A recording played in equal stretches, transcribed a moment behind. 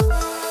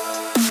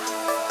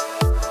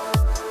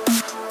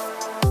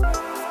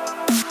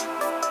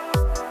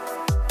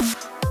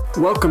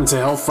Welcome to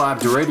Health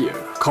Vibes Radio,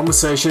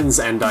 conversations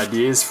and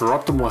ideas for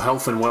optimal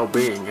health and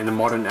well-being in the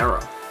modern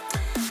era.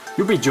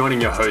 You'll be joining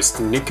your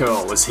host Nick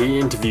Earl as he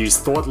interviews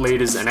thought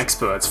leaders and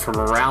experts from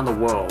around the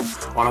world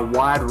on a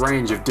wide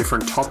range of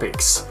different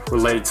topics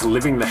related to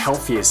living the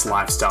healthiest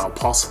lifestyle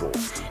possible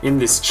in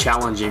this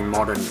challenging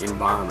modern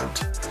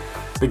environment.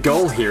 The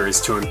goal here is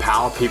to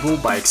empower people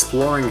by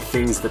exploring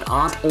things that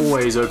aren't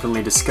always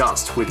openly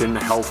discussed within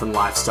the health and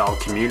lifestyle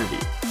community,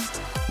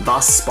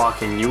 thus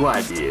sparking new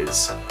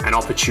ideas and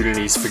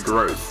opportunities for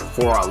growth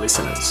for our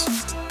listeners.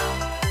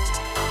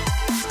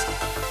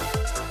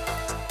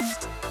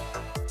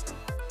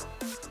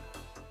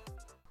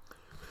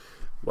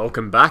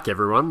 Welcome back,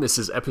 everyone. This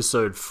is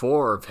episode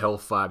 4 of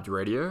Health Vibes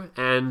Radio,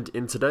 and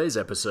in today's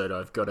episode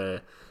I've got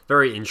a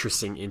very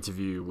interesting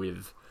interview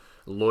with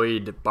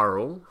Lloyd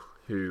Burrell,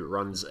 who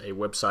runs a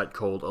website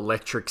called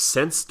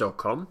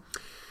electricsense.com.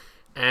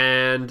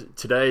 And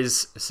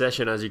today's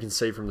session, as you can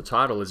see from the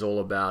title, is all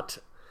about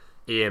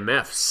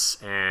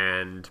EMFs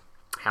and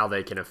how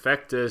they can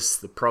affect us,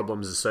 the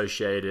problems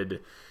associated,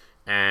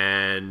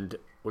 and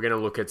we're going to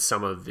look at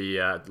some of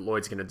the,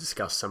 Lloyd's going to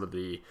discuss some of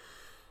the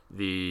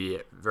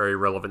very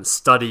relevant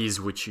studies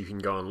which you can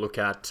go and look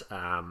at,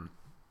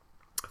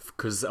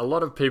 because a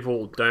lot of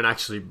people don't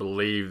actually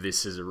believe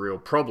this is a real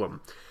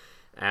problem.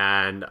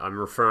 And I'm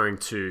referring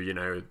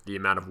to, the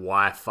amount of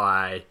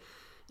Wi-Fi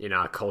in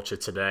our culture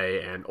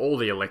today and all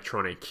the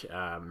electronic,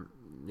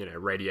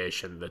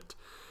 radiation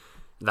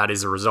that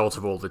is a result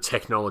of all the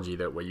technology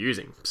that we're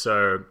using.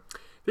 So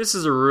this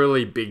is a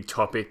really big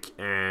topic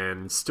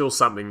and still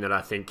something that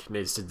I think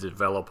needs to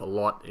develop a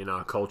lot in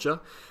our culture.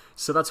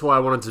 So that's why I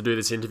wanted to do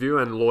this interview,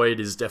 and Lloyd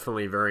is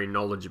definitely very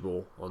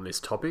knowledgeable on this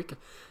topic.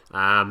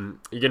 You're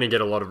going to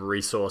get a lot of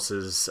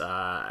resources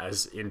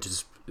as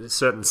into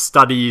certain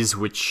studies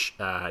which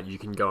you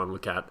can go and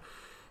look at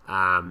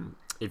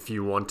if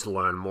you want to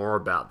learn more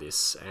about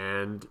this.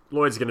 And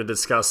Lloyd's going to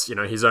discuss,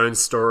 his own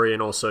story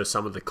and also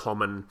some of the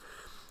common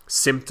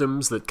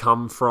symptoms that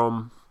come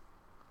from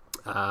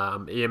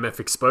EMF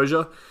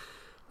exposure.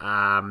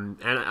 And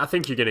I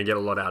think you're going to get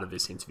a lot out of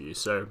this interview.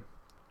 So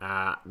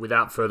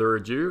without further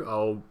ado,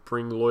 I'll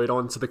bring Lloyd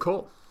on to the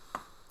call.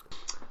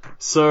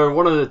 So I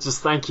want to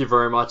just thank you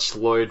very much,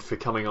 Lloyd, for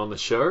coming on the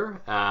show.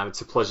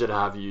 It's a pleasure to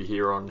have you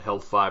here on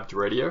Health Vibes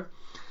Radio.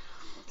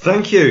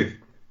 Thank you.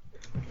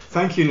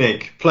 Thank you,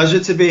 Nick.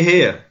 Pleasure to be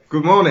here.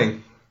 Good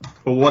morning.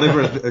 Or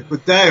whatever,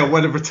 good day or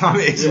whatever time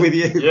it is with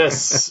you.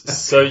 Yes.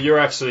 So you're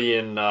actually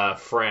in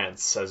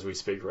France as we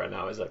speak right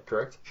now. Is that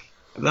correct?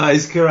 That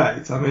is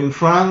correct. I'm in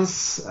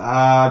France.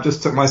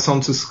 Just took my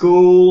son to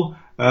school.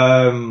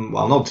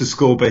 Well, not to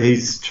school, but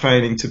he's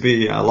training to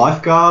be a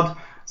lifeguard.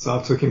 So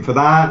I took him for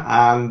that,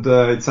 and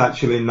it's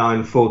actually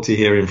 9:40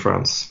 here in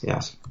France.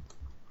 Yes.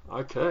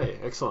 Okay,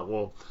 excellent.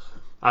 Well,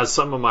 as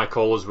some of my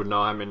callers would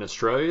know, I'm in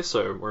Australia,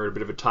 so we're at a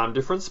bit of a time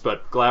difference,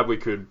 but glad we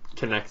could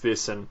connect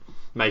this and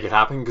make it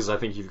happen, because I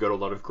think you've got a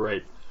lot of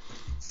great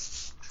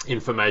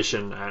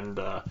information and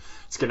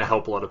it's going to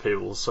help a lot of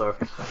people. So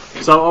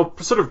I'll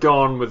sort of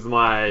go on with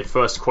my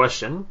first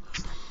question.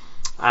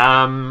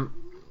 I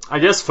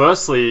guess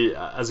firstly,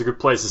 as a good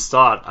place to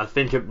start, I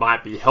think it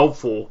might be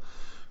helpful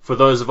for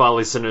those of our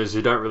listeners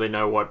who don't really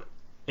know what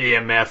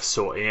EMFs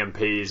or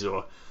EMPs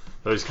or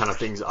those kind of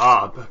things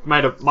are,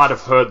 might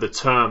have heard the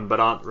term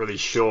but aren't really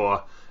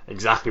sure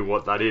exactly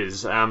what that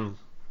is.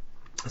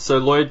 So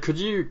Lloyd, could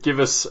you give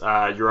us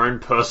your own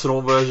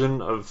personal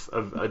version of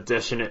a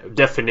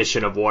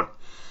definition of what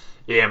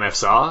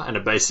EMFs are and a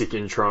basic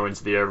intro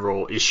into the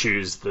overall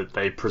issues that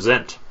they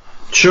present?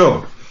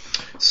 Sure.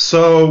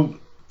 So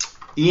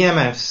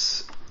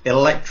EMFs,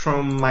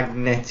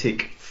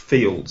 electromagnetic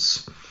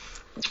fields.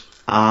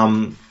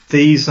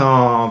 These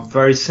are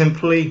very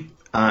simply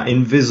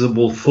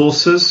invisible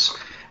forces,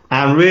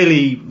 and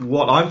really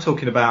what I'm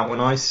talking about when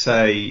I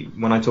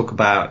talk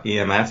about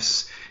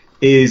EMFs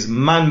is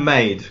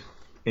man-made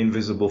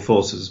invisible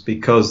forces,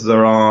 because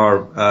there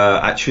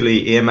are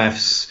actually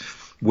EMFs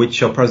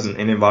which are present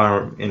in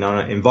our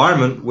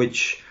environment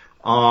which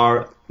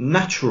are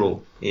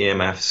natural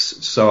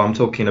EMFs. So I'm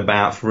talking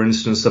about, for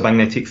instance, the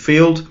magnetic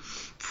field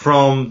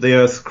from the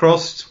Earth's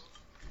crust,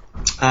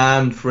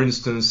 and for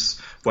instance,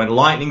 when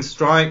lightning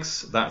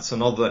strikes, that's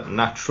another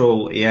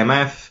natural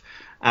EMF,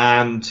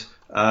 and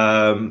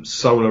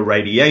solar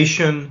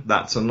radiation,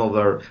 that's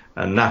another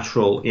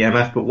natural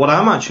EMF. But what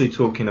I'm actually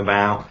talking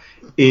about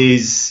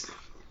is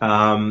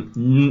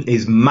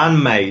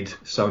man-made,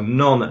 so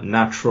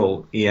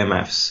non-natural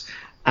EMFs.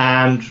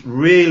 And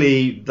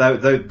really,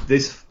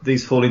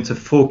 these fall into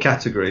 4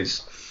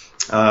 categories.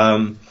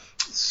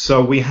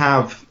 So we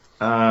have,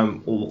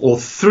 or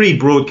 3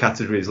 broad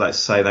categories, let's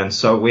say then.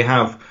 So we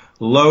have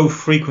low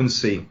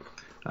frequency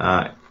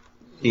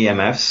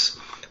EMFs,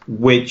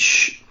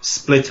 which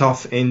split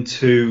off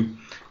into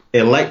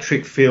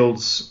electric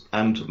fields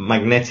and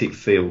magnetic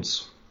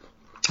fields.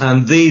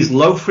 And these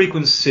low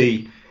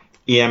frequency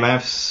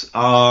EMFs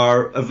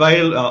are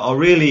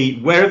really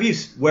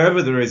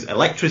wherever there is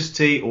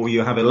electricity or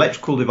you have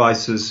electrical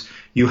devices,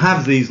 you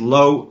have these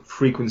low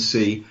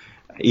frequency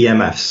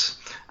EMFs.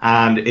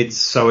 and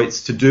it's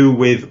to do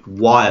with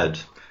wired.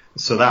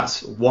 So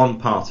that's one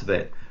part of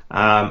it.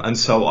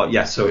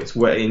 So it's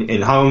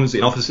in homes,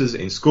 in offices,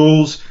 in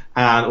schools,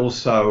 and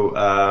also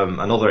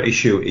another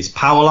issue is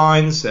power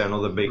lines. They're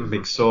another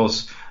big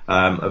source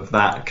of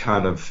that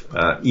kind of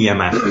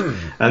EMF.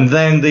 And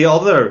then the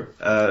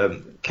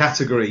other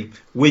category,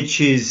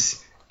 which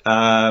is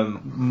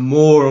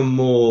more and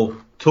more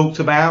talked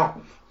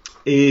about,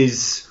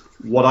 is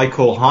what I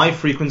call high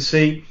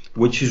frequency,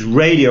 which is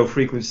radio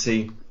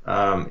frequency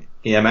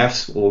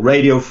EMFs, or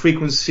radio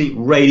frequency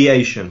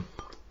radiation.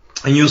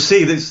 And you'll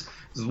see this.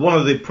 One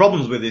of the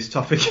problems with this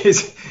topic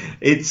is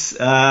it's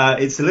a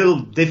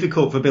little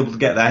difficult for people to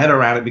get their head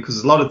around it, because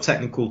there's a lot of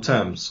technical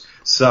terms.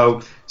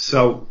 So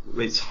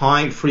it's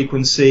high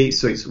frequency,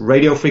 so it's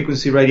radio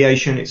frequency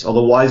radiation. It's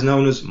otherwise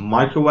known as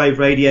microwave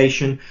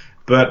radiation.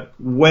 But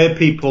where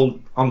people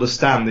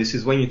understand this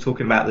is when you're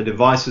talking about the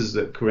devices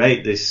that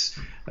create this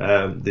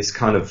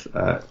kind of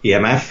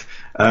EMF,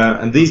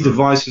 and these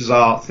devices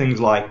are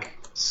things like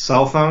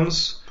cell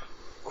phones,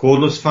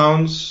 cordless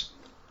phones,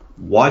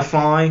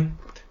 Wi-Fi,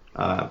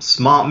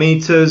 smart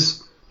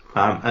meters,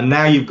 and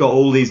now you've got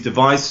all these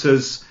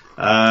devices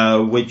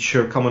which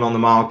are coming on the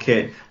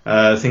market,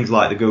 things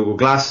like the Google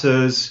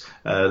Glasses,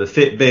 the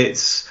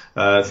Fitbits,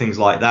 things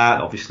like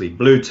that, obviously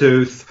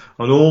Bluetooth,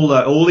 and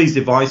all these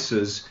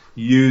devices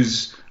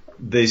use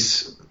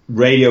this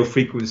radio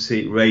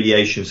frequency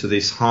radiation, so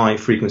this high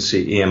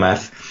frequency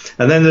EMF.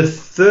 And then the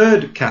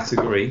third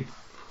category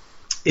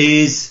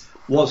is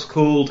what's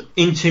called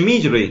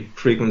intermediary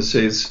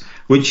frequencies,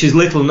 which is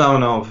little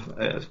known of.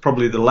 It's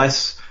probably the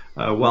less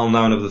well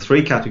known of the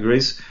three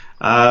categories.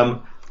 And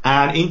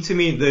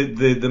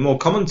the more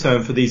common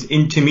term for these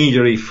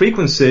intermediary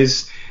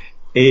frequencies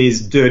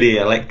is dirty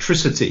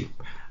electricity.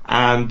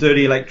 And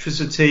dirty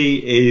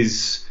electricity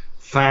is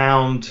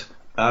found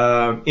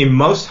in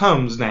most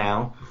homes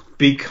now,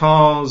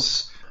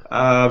 because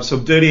so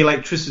dirty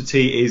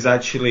electricity is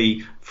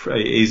actually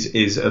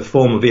is a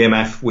form of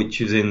EMF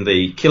which is in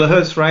the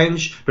kilohertz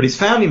range, but it's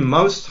found in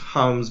most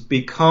homes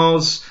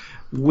because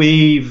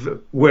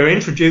we're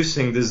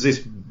introducing, there's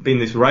been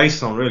this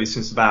race on really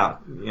since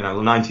about the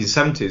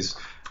 1970s.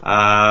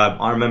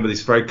 I remember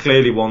this very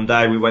clearly. One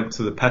day we went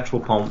to the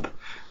petrol pump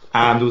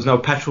and there was no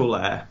petrol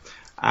there,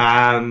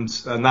 and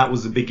that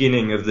was the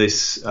beginning of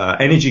this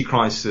energy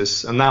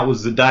crisis. And that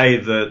was the day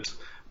that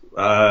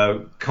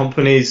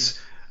companies,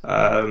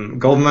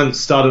 governments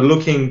started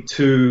looking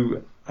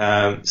to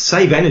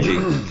save energy.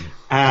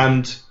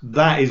 And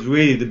that is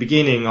really the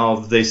beginning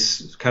of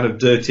this kind of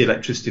dirty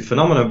electricity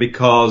phenomenon,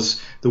 because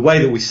the way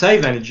that we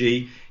save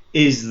energy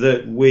is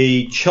that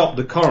we chop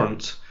the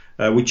current,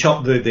 we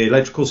chop the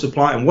electrical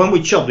supply, and when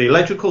we chop the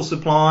electrical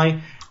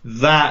supply,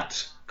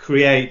 that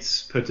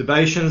creates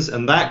perturbations,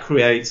 and that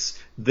creates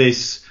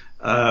this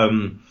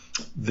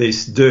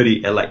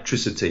dirty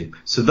electricity.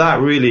 So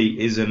that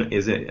really is in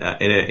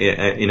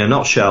a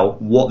nutshell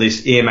what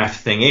this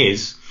EMF thing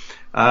is.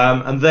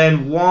 And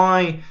then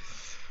why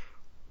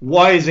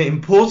is it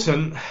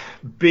important?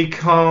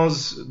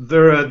 Because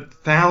there are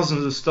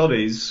thousands of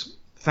studies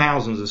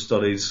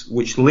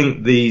which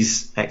link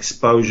these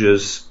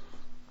exposures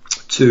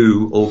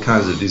to all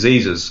kinds of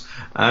diseases.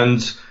 And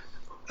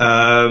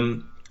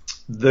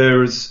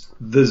there's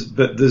a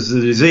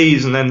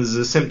disease and then there's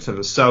the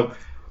symptoms. So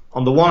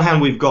on the one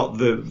hand, we've got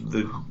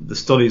the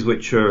studies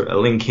which are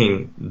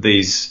linking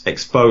these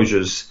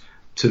exposures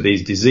to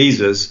these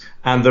diseases,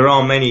 and there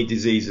are many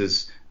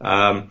diseases.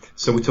 So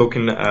we're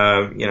talking,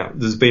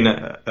 there's been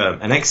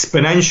an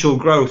exponential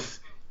growth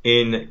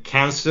in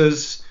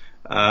cancers,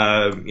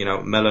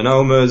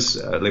 melanomas,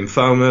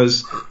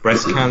 lymphomas,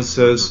 breast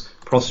cancers,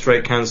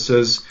 prostate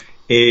cancers,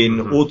 in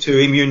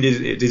autoimmune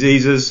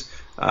diseases,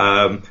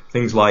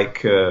 things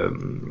like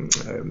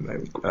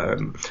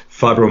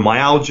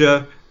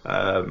fibromyalgia,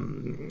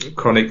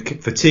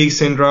 chronic fatigue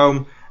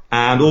syndrome,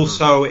 and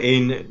also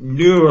in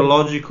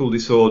neurological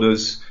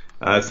disorders,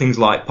 things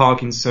like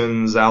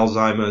Parkinson's,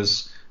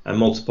 Alzheimer's, and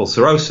multiple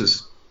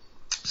sclerosis.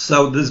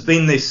 So there's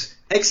been this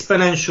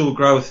exponential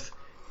growth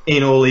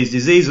in all these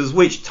diseases,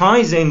 which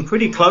ties in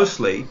pretty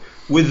closely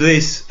with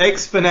this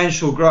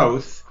exponential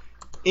growth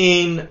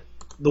in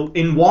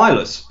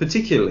wireless,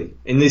 particularly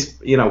in this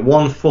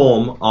one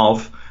form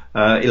of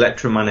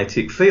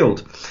electromagnetic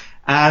field.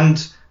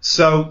 And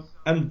so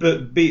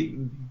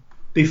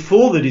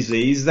before the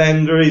disease,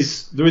 then there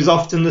is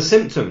often the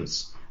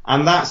symptoms,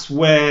 and that's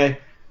where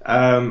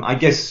I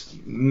guess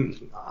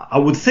I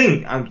would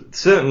think,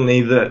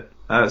 certainly, that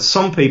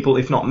some people,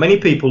 if not many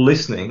people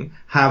listening,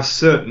 have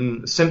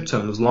certain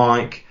symptoms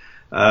like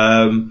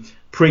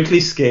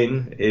prickly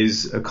skin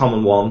is a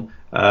common one,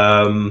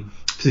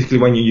 particularly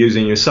when you're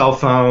using your cell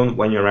phone,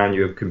 when you're around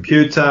your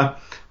computer.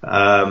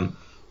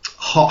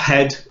 Hot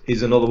head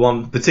is another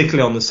one,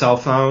 particularly on the cell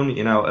phone,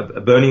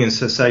 a burning and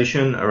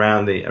sensation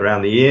around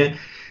the ear.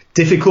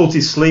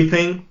 Difficulty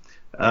sleeping,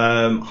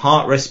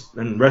 heart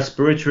and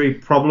respiratory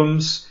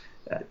problems,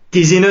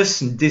 dizziness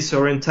and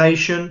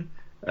disorientation,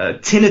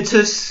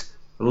 tinnitus.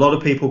 A lot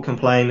of people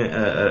complain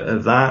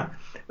of that.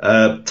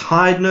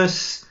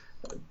 Tiredness,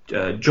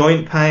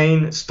 joint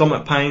pain,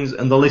 stomach pains,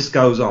 and the list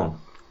goes on.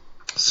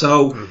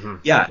 So,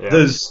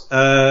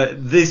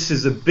 this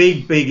is a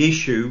big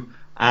issue,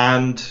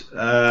 and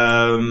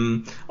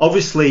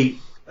obviously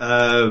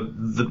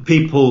the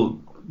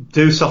people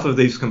do suffer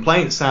these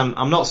complaints, and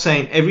I'm not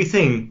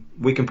saying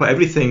we can put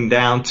everything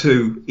down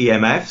to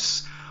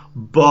EMFs,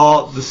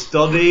 but the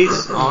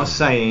studies are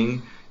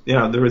saying,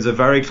 there is a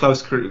very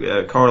close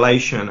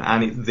correlation,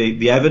 and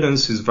the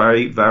evidence is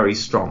very, very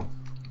strong.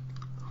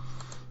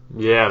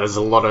 Yeah, there's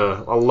a lot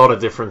of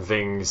different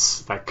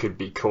things that could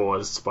be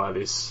caused by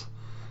this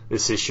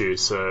issue.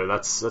 So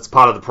that's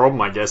part of the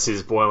problem, I guess,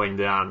 is boiling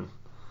down.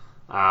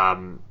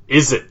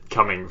 Is it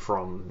coming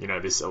from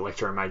this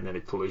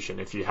electromagnetic pollution?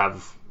 If you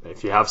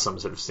have some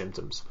sort of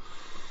symptoms.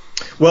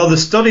 Well, the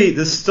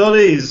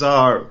studies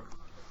are,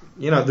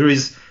 there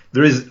is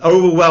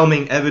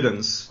overwhelming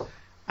evidence,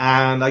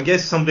 and I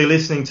guess somebody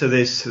listening to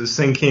this is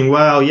thinking,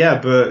 well, yeah,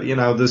 but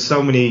there's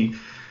so many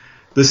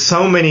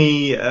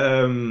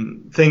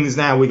things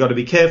now we got to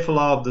be careful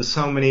of. There's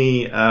so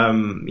many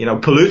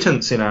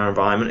pollutants in our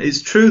environment.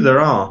 It's true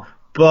there are,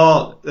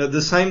 but at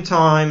the same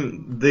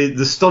time,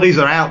 the studies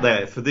are out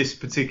there for this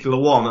particular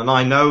one, and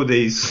I know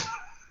these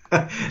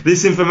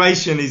this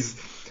information is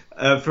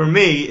for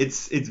me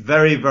it's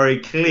very, very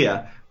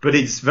clear. But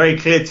it's very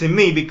clear to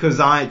me because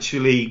I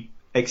actually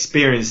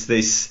experienced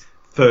this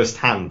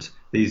firsthand.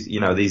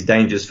 These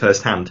dangers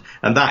firsthand,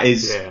 and that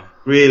is. Yeah.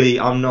 Really,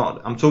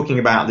 I'm talking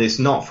about this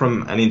not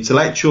from an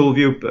intellectual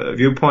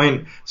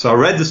viewpoint. So I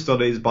read the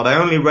studies, but I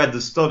only read the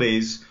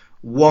studies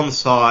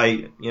once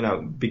I,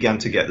 began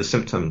to get the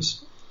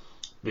symptoms.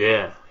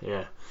 Yeah.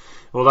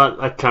 Well,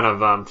 that kind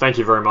of, thank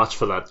you very much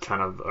for that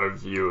kind of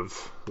overview of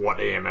what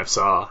EMFs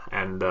are.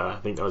 And I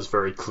think that was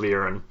very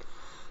clear and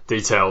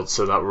detailed,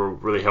 so that will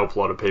really help a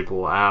lot of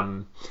people.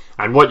 And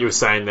what you were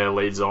saying there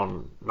leads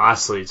on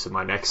nicely to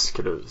my next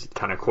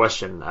kind of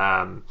question.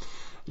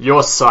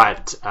 Your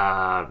site,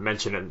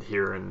 mentioned it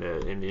here in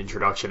the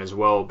introduction as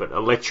well, but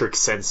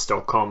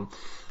electricsense.com,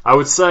 I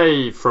would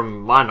say, from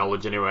my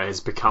knowledge anyway,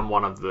 has become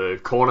one of the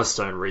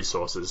cornerstone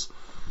resources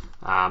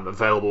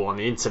available on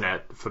the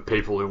internet for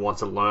people who want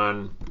to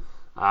learn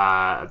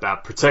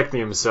about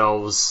protecting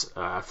themselves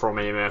from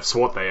EMFs,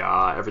 what they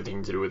are,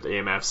 everything to do with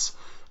EMFs,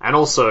 and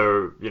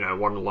also,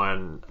 want to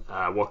learn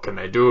what can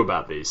they do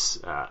about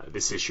this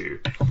issue.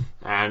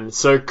 And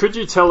so could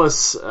you tell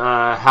us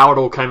how it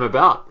all came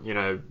about,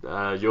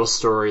 your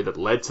story that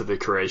led to the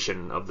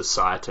creation of the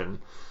site, and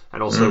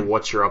also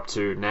what you're up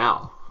to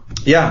now?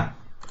 Yeah.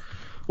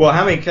 Well,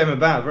 how it came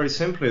about, very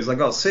simply, is I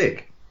got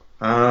sick.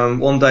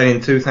 One day in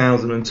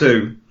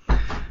 2002,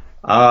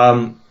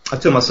 I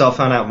took my cell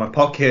phone out of my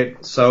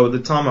pocket. So at the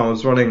time I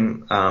was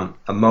running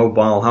a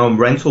mobile home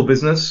rental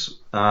business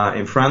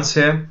in France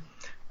here.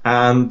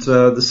 And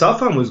the cell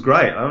phone was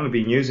great. I'd only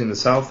been using the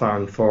cell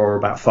phone for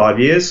about 5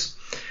 years.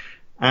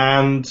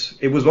 And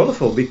it was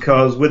wonderful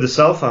because with the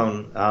cell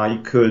phone,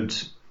 I could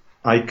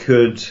work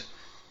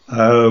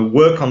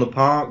on the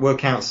park,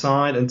 work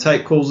outside, and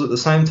take calls at the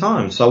same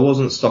time. So I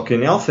wasn't stuck in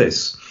the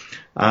office.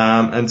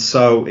 And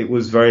so it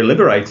was very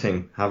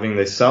liberating having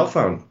this cell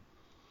phone.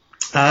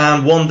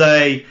 And one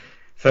day,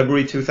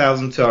 February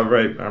 2002, I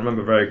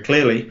remember very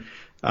clearly,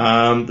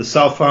 the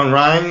cell phone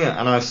rang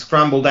and I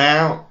scrambled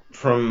out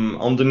from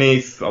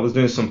underneath. I was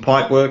doing some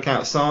pipe work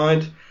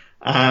outside,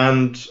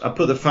 and I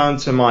put the phone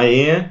to my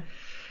ear,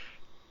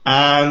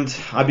 and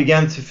I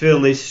began to feel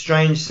this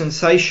strange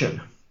sensation,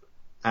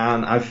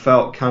 and I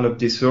felt kind of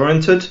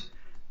disoriented,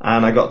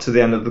 and I got to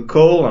the end of the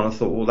call, and I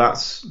thought, well,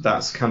 that's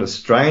kind of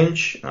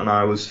strange, and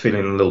I was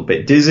feeling a little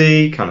bit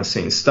dizzy, kind of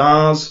seeing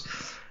stars,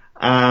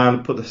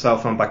 and put the cell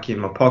phone back in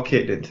my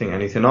pocket, didn't think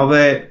anything of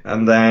it,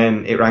 and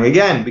then it rang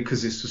again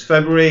because this was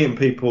February, and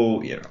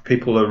people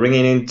are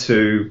ringing in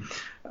to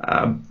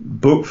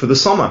book for the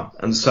summer,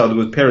 and so there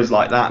were periods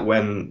like that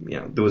when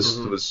there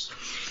was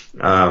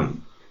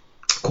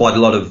quite a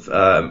lot of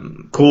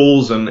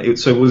calls, and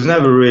so it was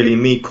never really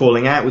me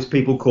calling out; it was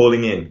people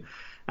calling in,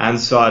 and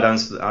so I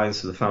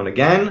answered the phone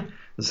again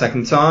the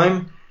second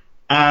time,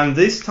 and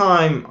this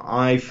time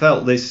I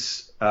felt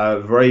this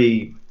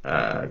very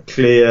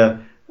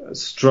clear,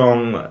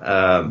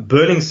 strong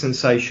burning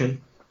sensation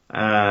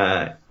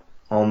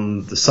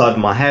on the side of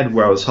my head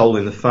where I was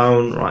holding the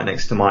phone right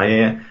next to my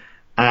ear.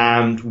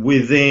 And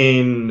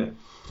within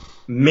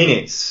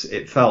minutes,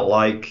 it felt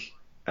like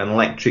an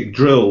electric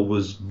drill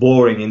was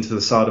boring into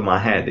the side of my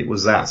head. It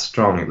was that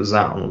strong. It was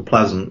that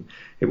unpleasant.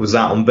 It was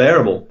that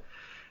unbearable.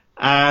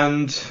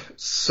 And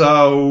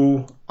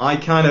so I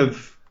kind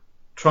of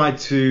tried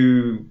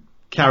to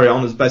carry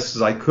on as best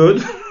as I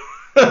could,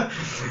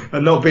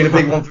 and not being a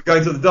big one for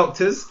going to the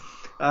doctors.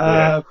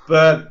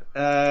 But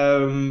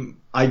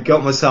I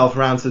got myself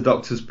around to the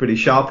doctors pretty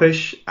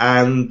sharpish,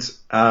 and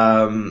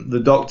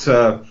the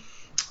doctor,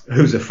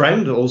 who's a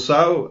friend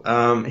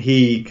also,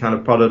 he kind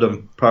of prodded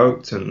and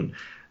poked and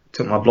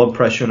took my blood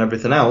pressure and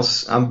everything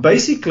else, and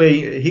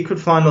basically he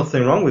could find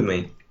nothing wrong with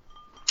me.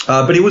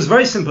 But he was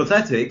very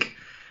sympathetic,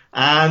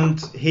 and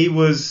he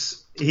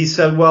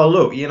said, well,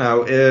 look, he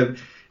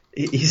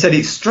said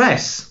it's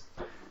stress.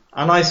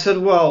 And I said,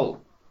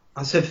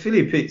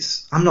 Philip,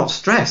 I'm not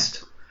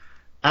stressed.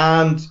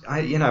 And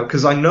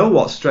because I know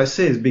what stress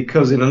is,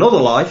 because in another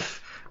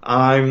life,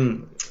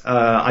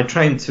 I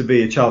trained to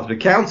be a chartered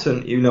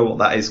accountant. You know what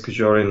that is because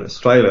you're in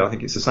Australia. I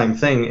think it's the same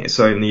thing.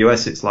 So in the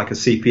US, it's like a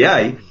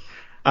CPA.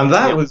 And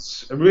that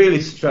was a really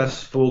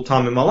stressful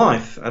time in my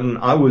life. And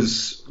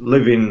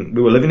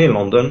we were living in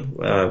London,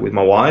 with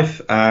my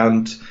wife,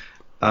 and,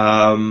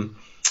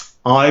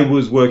 I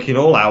was working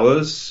all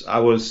hours.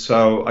 I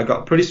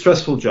got a pretty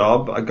stressful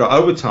job. I got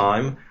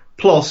overtime.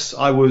 Plus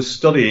I was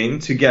studying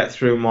to get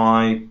through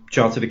my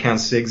chartered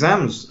accountancy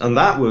exams. And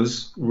that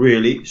was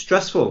really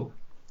stressful.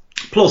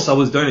 Plus I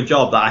was doing a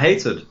job that I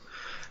hated.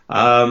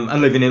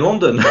 And living in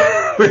London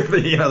with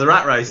the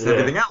rat race and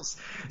everything else.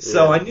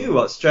 So I knew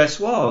what stress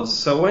was.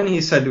 So when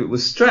he said it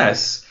was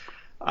stress,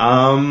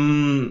 for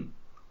me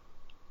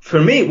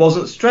it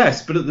wasn't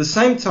stress, but at the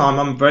same time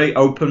I'm very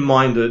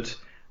open-minded,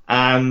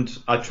 and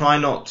I try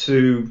not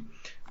to,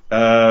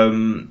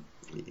 when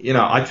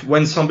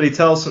somebody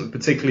tells something,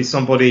 particularly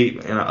somebody,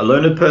 a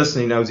learned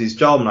person who knows his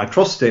job and I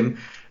trust him,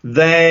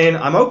 then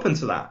I'm open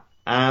to that.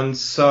 And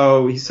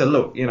so he said,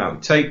 look,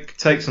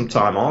 take some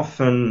time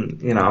off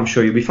and, I'm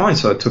sure you'll be fine.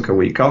 So I took a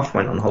week off,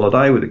 went on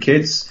holiday with the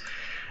kids,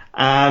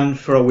 and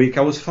for a week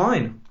I was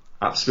fine,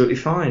 absolutely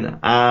fine.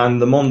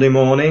 And the Monday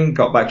morning,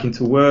 got back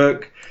into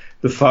work,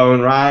 the phone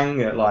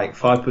rang at like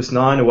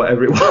 9:05 or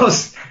whatever it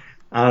was,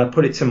 and I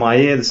put it to my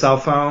ear, the cell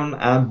phone,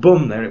 and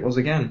boom, there it was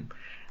again.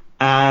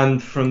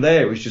 And from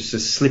there, it was just a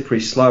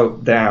slippery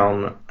slope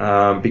down,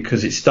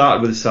 because it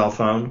started with a cell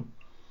phone,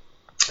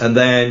 and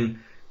then,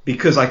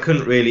 because I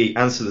couldn't really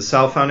answer the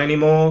cell phone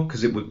anymore,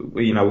 because it was,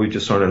 we were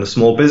just running a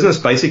small business.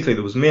 Basically,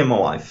 there was me and my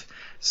wife.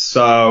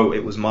 So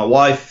it was my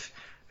wife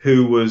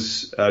who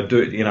was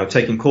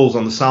taking calls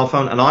on the cell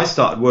phone, and I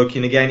started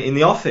working again in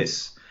the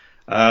office,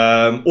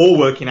 or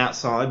working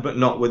outside, but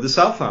not with the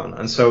cell phone.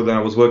 And so then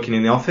I was working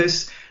in the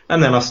office,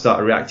 and then I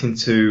started reacting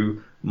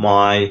to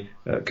my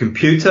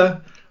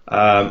computer,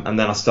 and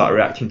then I started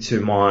reacting to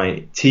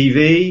my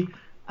TV,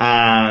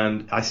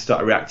 and I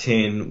started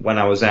reacting when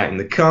I was out in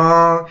the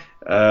car.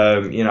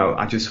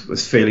 I just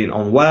was feeling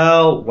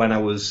unwell when I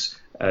was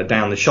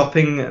down the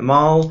shopping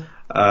mall,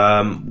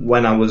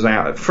 when I was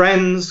out at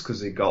friends,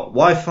 because they got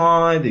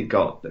Wi-Fi, they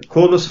got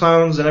cordless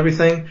phones and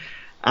everything.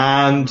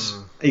 And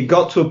it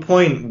got to a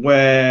point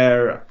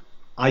where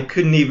I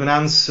couldn't even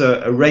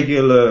answer a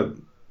regular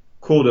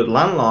corded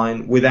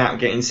landline without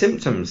getting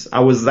symptoms. I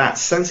was that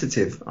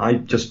sensitive. I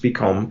just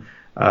become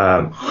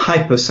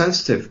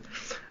hypersensitive.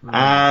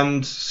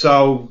 And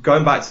so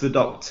going back to the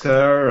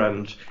doctor,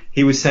 and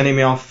he was sending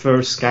me off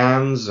for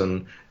scans,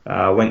 and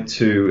went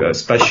to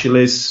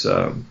specialists,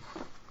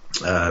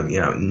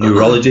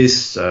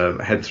 neurologists,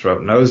 head,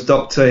 throat, nose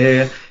doctor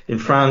here in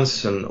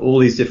France, and all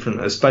these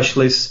different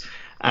specialists.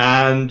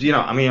 And,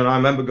 I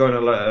remember going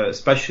to a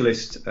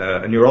specialist,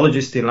 a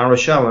neurologist in La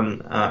Rochelle,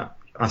 and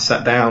I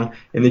sat down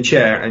in the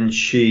chair, and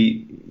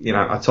she,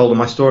 I told her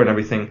my story and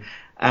everything.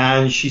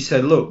 And she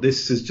said, look,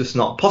 this is just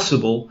not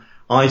possible.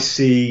 I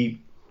see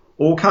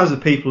all kinds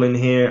of people in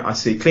here. I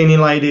see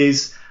cleaning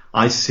ladies.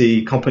 I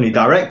see company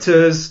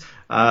directors.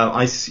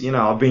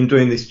 I've been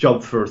doing this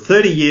job for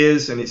 30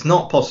 years, and it's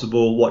not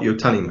possible what you're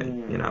telling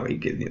me.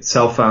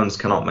 Cell phones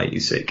cannot make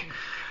you sick.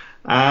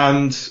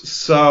 And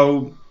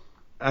so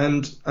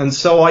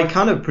I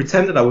kind of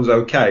pretended I was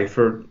okay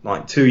for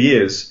like 2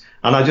 years,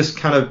 and I just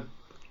kind of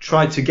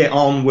tried to get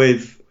on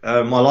with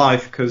my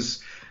life,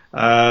 because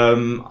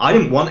I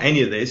didn't want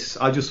any of this.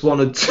 I just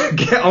wanted to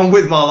get on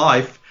with my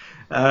life,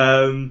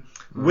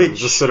 which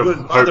just sort of was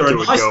hoped rather it a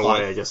would nice go life.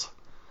 away, I guess.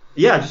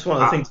 Yeah, I just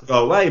wanted things to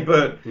go away,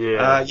 but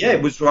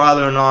it was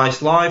rather a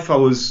nice life. I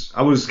was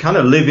kind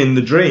of living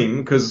the dream,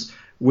 because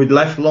we'd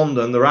left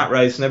London, the rat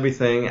race and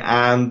everything,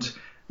 and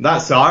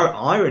that's the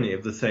irony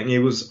of the thing.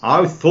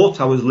 I thought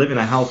I was living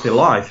a healthy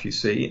life, you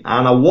see,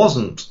 and I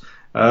wasn't,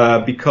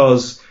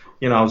 because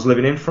I was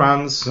living in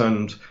France,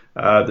 and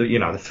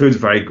the food's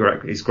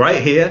it's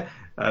great here.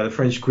 The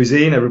French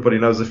cuisine, everybody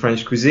knows the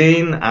French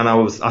cuisine, and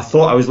I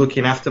thought I was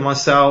looking after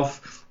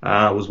myself.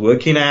 I was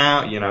working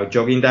out,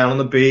 jogging down on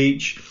the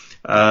beach.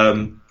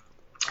 Great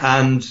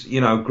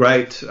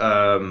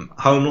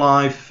home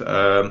life.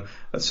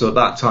 So at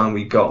that time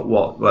we got we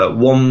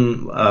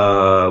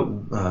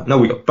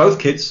got both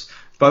kids.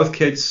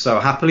 So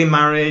happily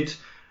married.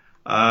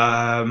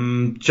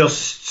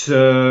 Just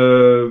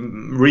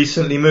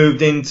recently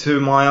moved into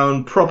my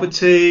own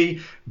property.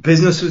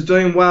 Business was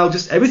doing well.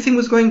 Just everything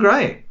was going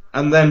great.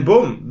 And then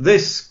boom,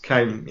 this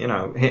came,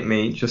 hit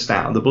me just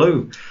out of the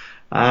blue.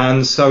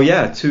 And so,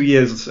 2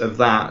 years of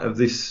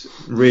this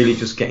really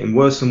just getting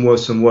worse and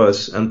worse and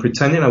worse, and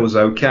pretending I was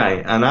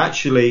okay. And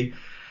actually,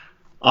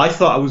 I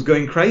thought I was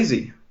going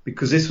crazy,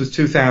 because this was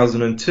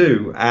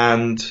 2002,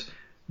 and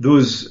there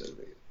was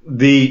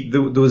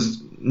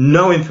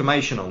no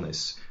information on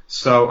this.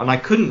 So, and I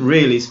couldn't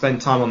really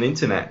spend time on the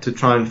internet to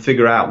try and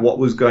figure out what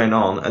was going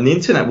on. And the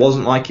internet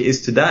wasn't like it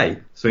is today.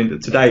 So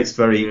today it's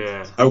very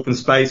open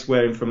space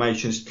where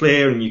information is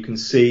clear, and you can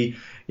see,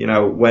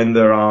 when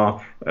there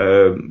are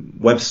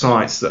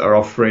websites that are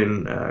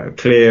offering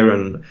clear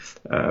and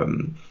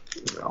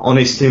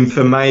honest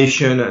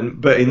information,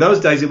 but in those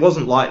days it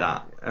wasn't like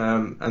that.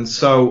 And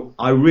so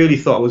I really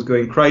thought I was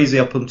going crazy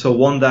up until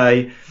one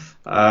day,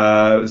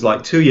 it was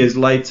like 2 years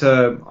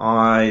later,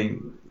 I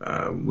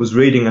was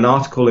reading an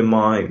article in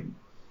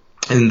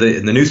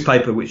the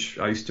newspaper, which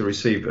I used to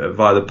receive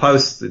via the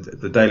post,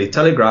 the Daily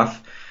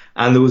Telegraph,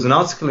 and there was an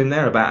article in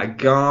there about a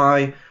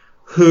guy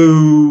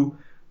who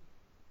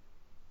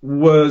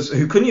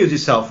couldn't use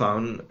his cell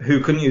phone,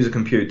 who couldn't use a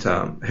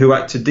computer, who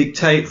had to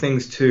dictate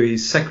things to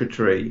his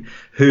secretary,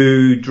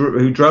 who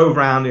drove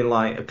around in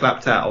like a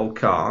clapped out old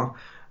car,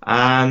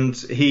 and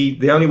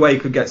the only way he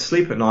could get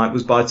sleep at night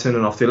was by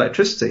turning off the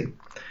electricity.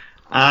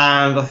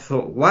 And I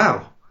thought,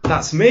 wow,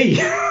 that's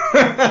me.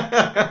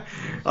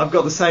 I've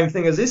got the same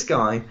thing as this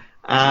guy.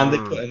 And they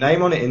put a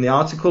name on it in the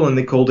article, and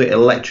they called it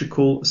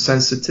electrical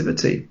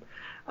sensitivity.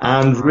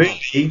 And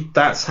really,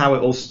 that's how it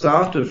all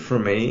started for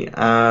me,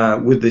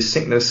 with this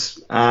sickness.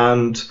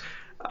 And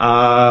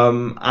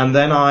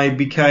then I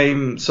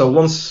became, so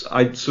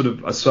I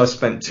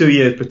spent 2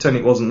 years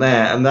pretending it wasn't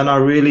there. And then I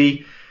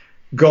really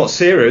got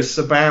serious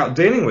about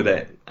dealing with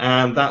it.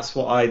 And that's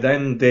what I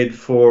then did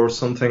for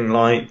something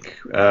like,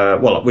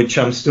 which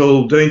I'm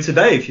still doing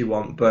today if you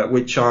want, but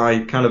which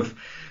I kind of,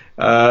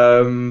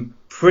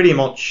 pretty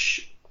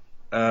much,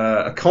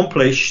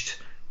 accomplished.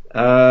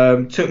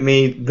 Took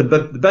me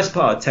the best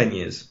part of 10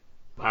 years.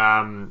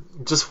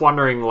 Just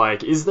wondering,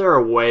 like, is there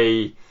a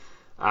way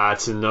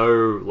to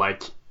know,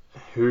 like,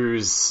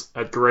 who's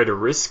at greater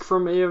risk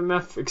from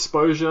EMF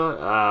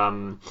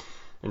exposure,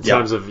 in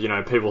terms of,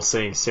 people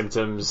seeing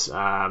symptoms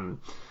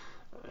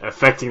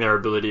affecting their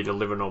ability to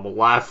live a normal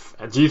life?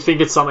 Do you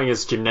think it's something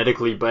that's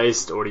genetically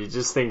based, or do you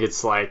just think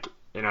it's like,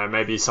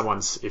 maybe if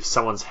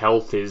someone's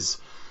health is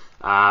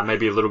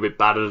maybe a little bit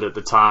battered at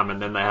the time,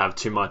 and then they have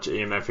too much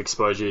EMF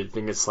exposure, you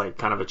think it's like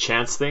kind of a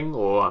chance thing?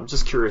 Or I'm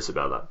just curious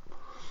about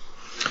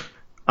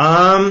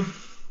that.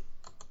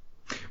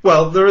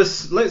 Well, there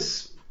is.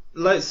 Let's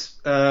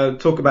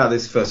talk about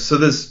this first. So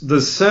there's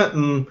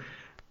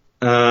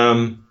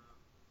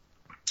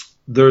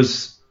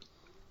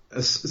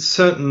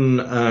certain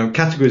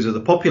categories of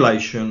the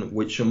population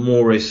which are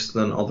more risk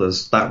than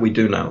others, that we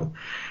do know.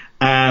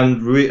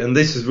 And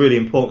this is really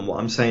important, what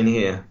I'm saying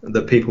here,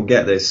 that people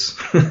get this,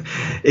 and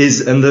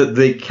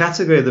the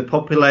category of the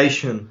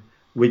population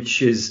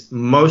which is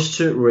most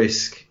at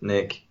risk,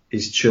 Nick,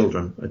 is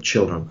children.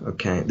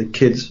 Okay,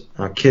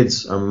 our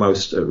kids are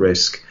most at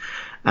risk,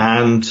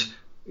 and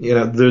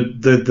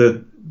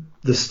the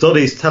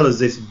studies tell us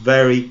this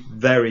very,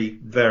 very,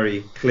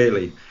 very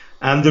clearly.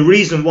 And the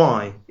reason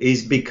why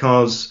is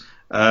because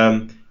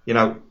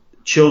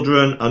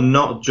children are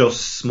not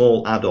just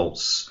small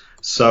adults.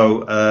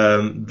 So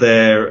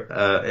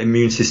their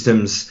immune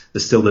systems are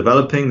still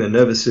developing, their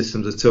nervous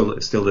systems are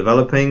still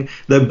developing.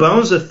 Their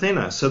bones are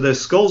thinner, so their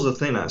skulls are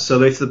thinner.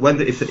 So if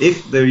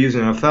they're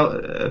using a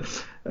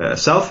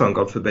cell phone,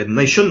 God forbid, and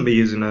they shouldn't be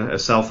using a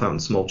cell phone,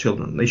 small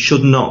children, they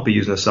should not be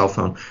using a cell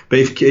phone. But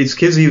if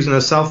kids are using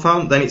a cell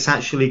phone, then it's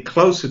actually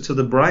closer to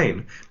the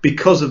brain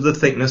because of the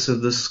thickness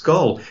of the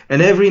skull,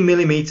 and every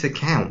millimeter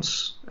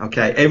counts.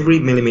 Okay, every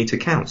millimeter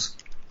counts.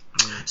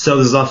 So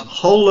there's a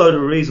whole load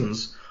of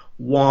reasons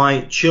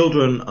why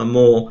children are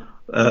more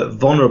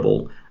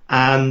vulnerable.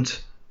 And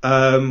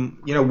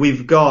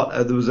we've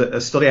got there was a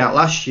study out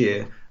last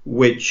year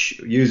which,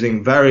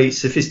 using very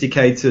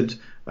sophisticated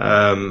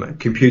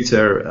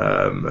computer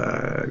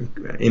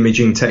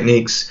imaging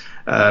techniques,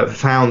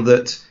 found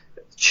that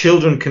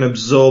children can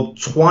absorb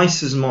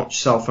twice as much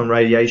cell phone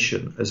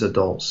radiation as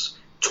adults,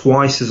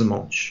 twice as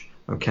much.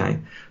 Okay,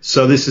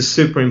 so this is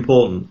super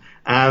important.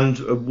 And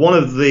one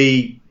of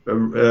the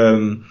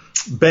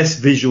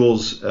best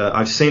visuals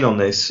I've seen on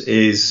this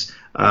is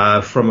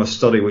from a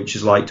study which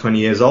is like 20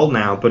 years old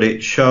now, but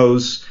it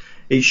shows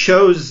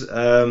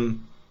the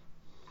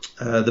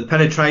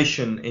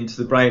penetration into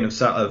the brain of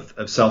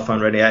cell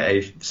phone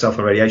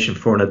radiation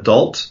for an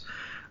adult,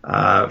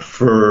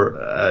 for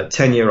a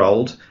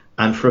 10-year-old,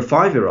 and for a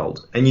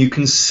 5-year-old. And you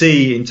can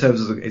see in terms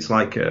of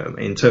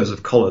in terms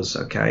of colors,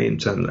 okay,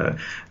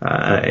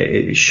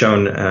 it's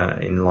shown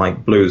in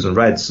like blues and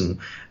reds,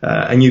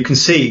 and you can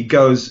see it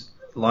goes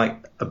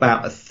like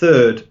about a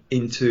third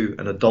into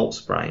an adult's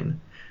brain,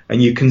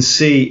 and you can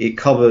see it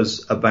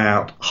covers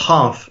about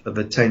half of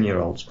a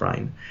 10-year-old's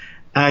brain,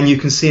 and you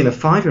can see in a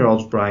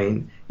 5-year-old's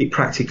brain it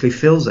practically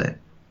fills it.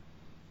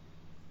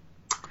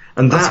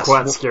 And that's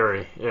quite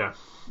scary.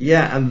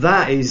 Yeah, and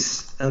that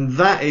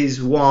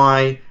is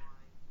why,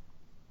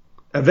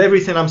 of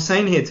everything I'm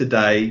saying here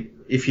today,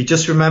 if you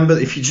just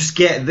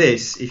get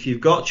this, if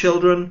you've got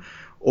children,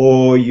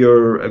 or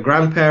you're a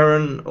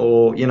grandparent,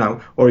 or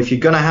if you're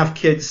going to have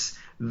kids,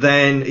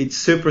 then it's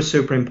super,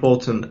 super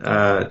important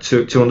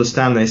to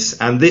understand this.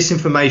 And this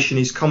information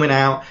is coming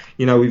out.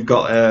 We've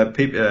got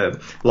people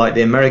like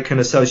the American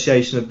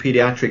Association of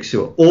Pediatrics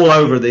who are all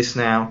over this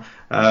now,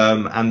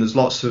 and there's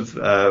lots of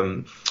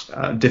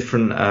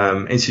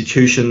different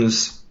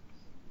institutions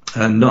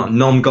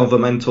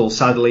non-governmental,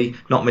 sadly,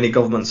 not many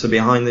governments are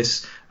behind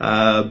this,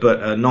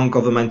 but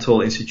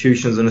non-governmental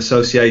institutions and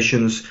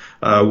associations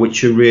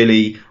which are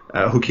really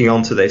hooking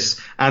onto this.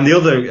 And the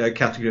other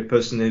category of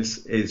person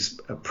is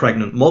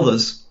pregnant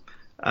mothers.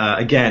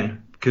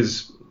 Again,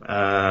 because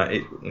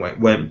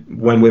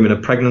when women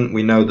are pregnant,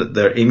 we know that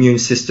their immune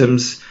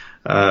systems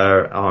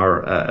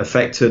are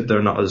affected.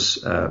 They're not as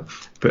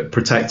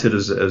protected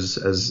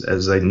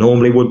as they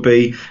normally would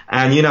be.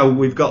 And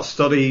we've got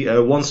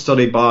one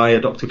study by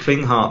Dr.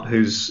 Klinghardt,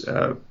 who's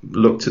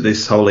looked at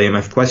this whole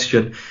EMF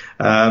question,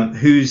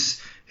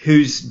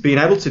 who's been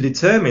able to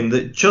determine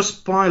that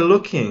just by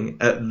looking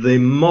at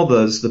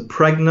the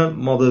pregnant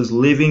mother's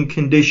living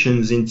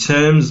conditions in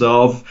terms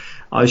of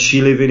is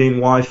she living in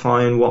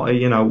Wi-Fi and what are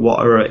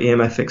her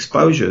EMF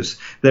exposures,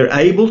 they're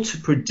able to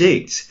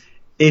predict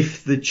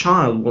if the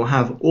child will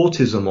have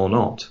autism or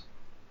not.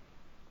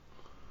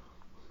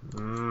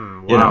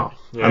 Wow.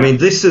 Yeah. I mean,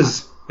 this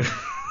is...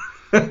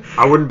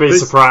 I wouldn't be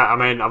surprised. I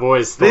mean, I've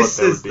always thought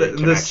there would be a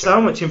connection. There's so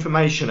much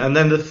information. And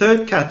then the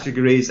third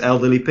category is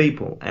elderly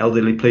people.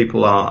 Elderly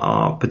people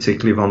are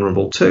particularly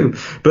vulnerable too.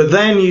 But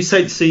then you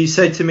said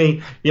to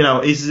me,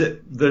 is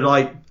it that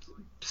like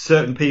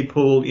certain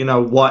people,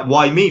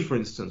 why me, for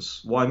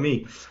instance? Why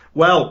me?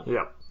 Well,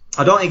 yeah.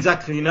 I don't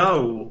exactly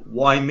know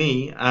why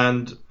me,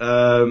 and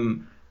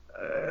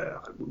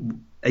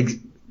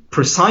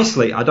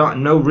precisely, I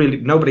don't know really.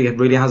 Nobody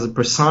really has a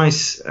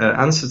precise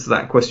answer to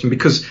that question,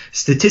 because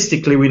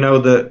statistically we know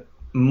that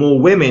more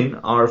women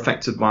are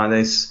affected by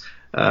this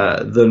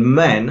than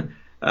men.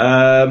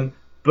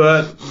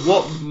 But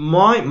what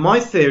my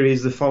theory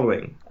is the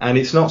following, and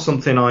it's not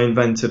something I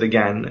invented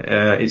again.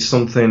 It's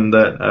something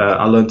that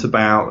I learnt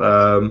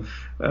about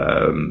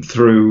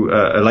through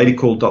a lady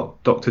called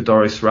Dr.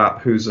 Doris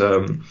Rapp, who's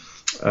a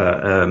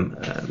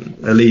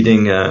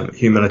leading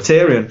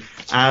humanitarian,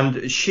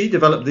 and she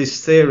developed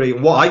this theory,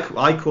 what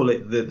I call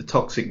it the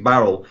toxic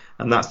barrel,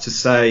 and that's to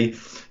say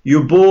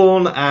you're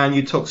born and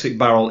your toxic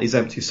barrel is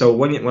empty. So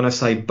when I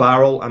say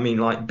barrel, I mean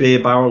like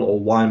beer barrel or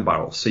wine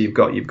barrel. So you've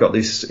got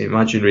this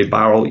imaginary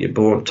barrel, you're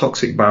born,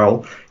 toxic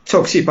barrel's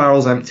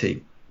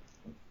empty.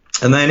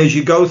 And then as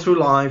you go through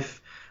life,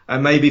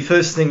 and maybe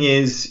first thing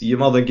is your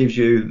mother gives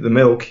you the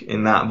milk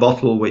in that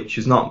bottle, which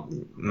is not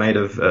made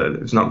of,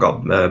 it's not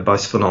got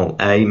bisphenol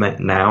A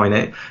now in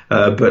it,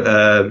 but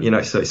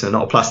so it's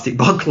not a plastic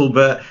bottle,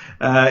 but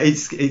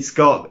it's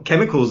got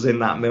chemicals in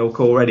that milk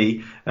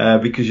already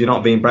because you're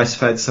not being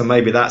breastfed. So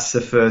maybe that's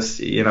the first,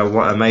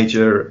 a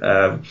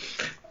major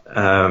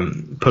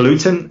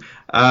pollutant.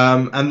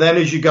 And then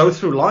as you go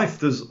through life,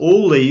 there's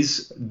all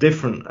these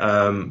different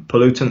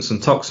pollutants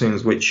and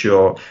toxins which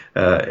you're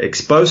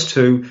exposed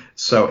to.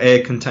 So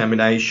air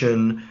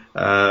contamination,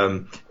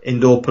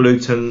 indoor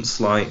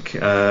pollutants like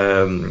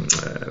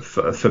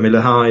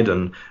formaldehyde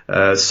and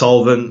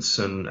solvents,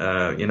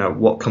 and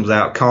what comes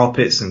out,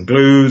 carpets and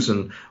glues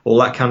and all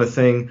that kind of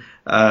thing.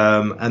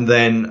 And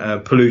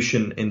then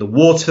pollution in the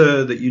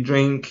water that you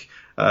drink,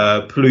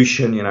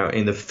 pollution,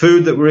 in the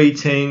food that we're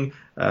eating.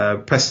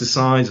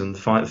 Pesticides and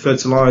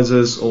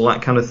fertilizers, all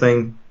that kind of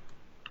thing.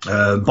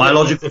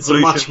 Biological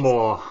pollution. It's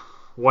a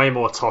way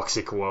more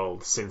toxic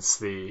world since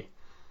the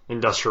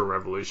Industrial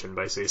Revolution,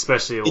 basically,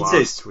 especially the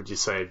last, would you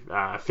say,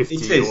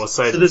 50 or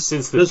so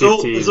since the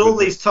 50s. There's all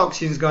these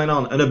toxins going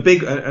on, and a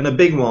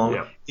big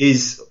one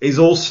is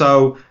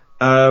also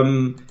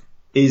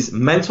is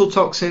mental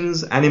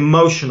toxins and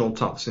emotional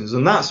toxins.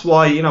 And that's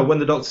why, when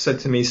the doctor said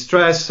to me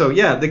stress, so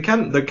yeah, there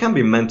can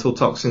be mental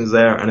toxins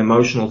there and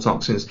emotional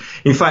toxins.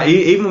 In fact,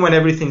 even when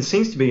everything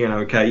seems to be going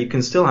okay, you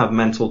can still have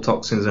mental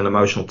toxins and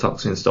emotional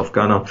toxins stuff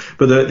going on.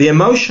 But the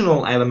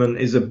emotional element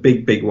is a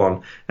big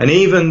one. And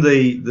even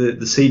the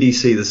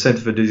CDC, the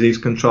Center for Disease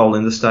Control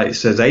in the States,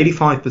 says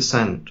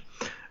 85%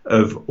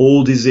 of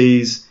all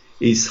disease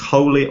is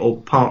wholly or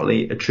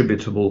partly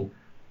attributable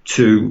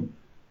to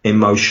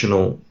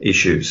emotional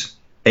issues.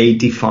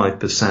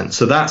 85%.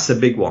 So that's a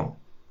big one.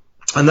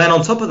 And then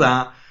on top of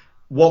that,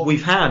 what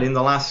we've had in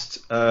the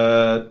last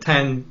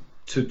 10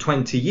 to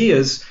 20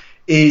 years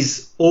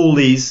is all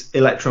these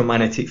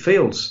electromagnetic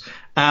fields.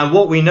 And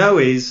what we know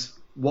is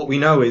what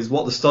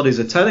the studies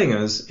are telling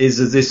us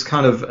is this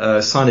kind of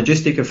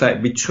synergistic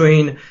effect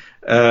between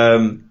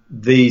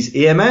these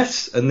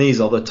EMFs and these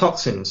other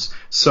toxins.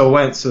 So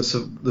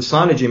the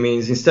synergy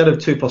means instead of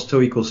 2 plus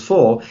 2 equals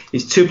 4,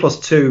 it's 2 plus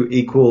 2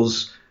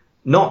 equals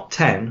not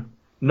 10,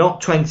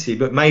 not 20,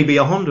 but maybe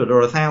 100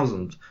 or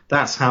 1,000.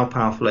 That's how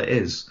powerful it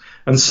is.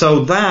 And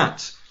so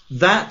that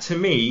to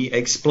me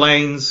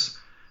explains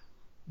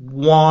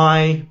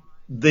why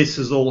this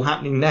is all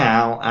happening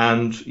now,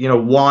 and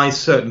why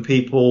certain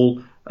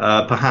people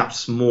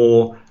perhaps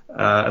more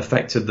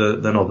affected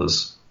than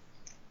others.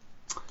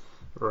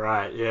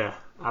 Right. Yeah.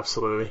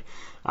 Absolutely.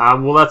 I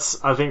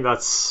think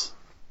that's.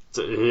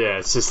 Yeah.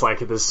 It's just like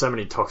there's so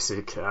many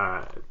toxic,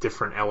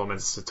 different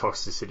elements to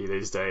toxicity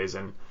these days,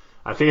 and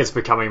I think it's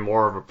becoming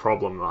more of a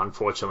problem,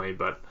 unfortunately,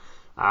 but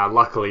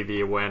luckily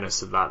the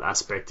awareness of that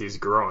aspect is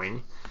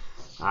growing.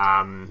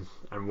 And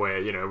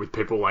where, with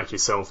people like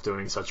yourself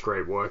doing such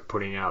great work,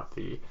 putting out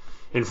the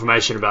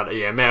information about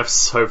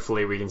EMFs,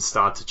 hopefully we can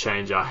start to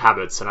change our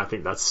habits. And I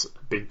think that's a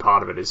big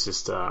part of it, is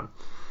just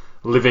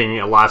living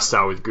a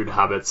lifestyle with good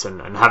habits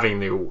and having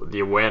the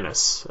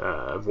awareness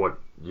of what,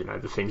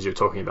 the things you're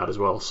talking about as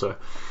well. So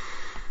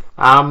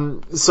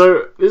this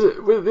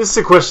is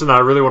a question that I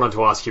really wanted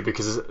to ask you,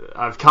 because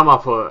I've come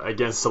up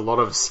against a lot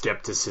of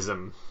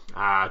skepticism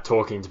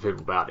talking to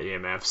people about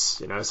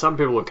EMFs. Some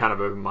people are kind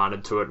of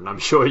open-minded to it, and I'm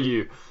sure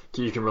you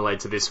can relate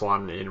to this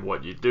one in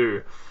what you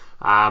do.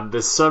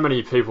 There's so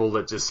many people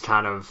that just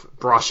kind of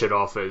brush it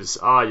off as,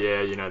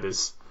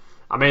 there's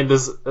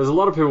a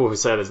lot of people who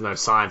say there's no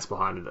science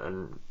behind it,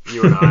 and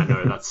you and I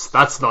know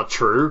that's not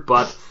true.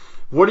 But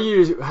how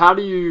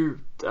do you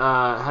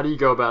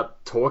go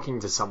about talking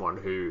to someone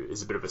who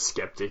is a bit of a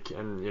skeptic,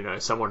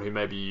 and someone who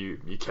maybe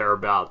you care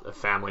about, a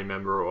family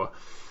member, or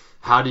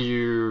how do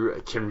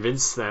you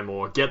convince them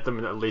or get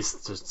them at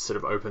least to sort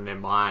of open their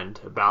mind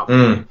about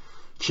the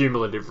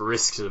cumulative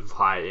risks of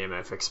high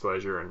EMF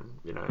exposure and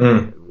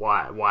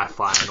why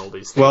Wi-Fi and all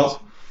these things?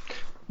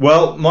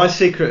 Well, my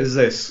secret is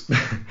this: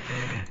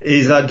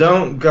 is I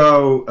don't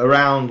go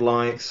around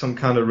like some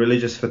kind of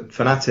religious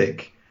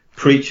fanatic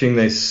preaching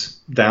this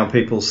down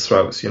people's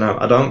throats.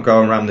 I don't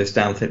go around this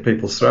down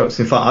people's throats.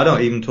 In fact, I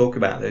don't even talk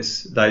about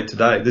this day to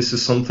day. This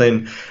is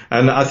something,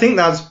 and I think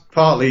that's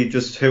partly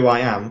just who I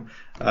am.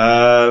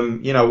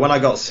 When I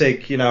got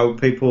sick,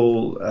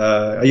 people,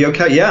 are you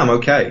okay? Yeah, I'm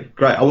okay.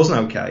 Great. I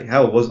wasn't okay. I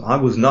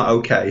was not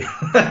okay.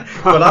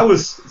 But I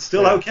was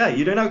still okay.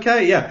 You doing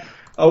okay? Yeah.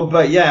 Oh,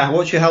 but yeah,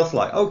 what's your health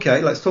like?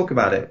 Okay, let's talk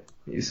about it.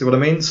 You see what I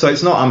mean? So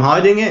it's not I'm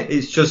hiding it.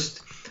 It's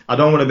just I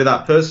don't want to be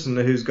that person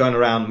who's going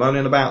around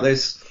moaning about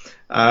this.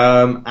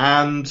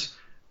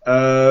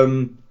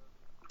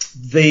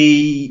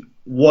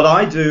 What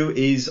I do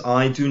is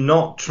I do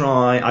not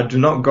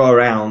go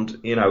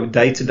around,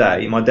 day to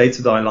day, in my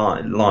day-to-day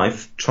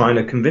life, trying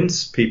to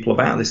convince people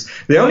about this.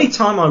 The only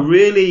time I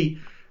really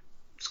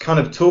kind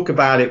of talk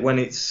about it when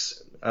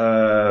it's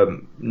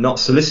not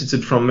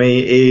solicited from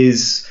me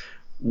is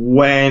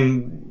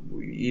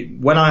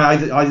when I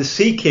either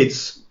see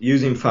kids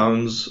using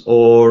phones,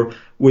 or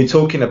we're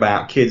talking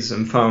about kids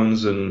and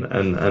phones and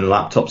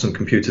laptops and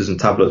computers and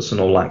tablets and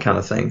all that kind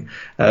of thing.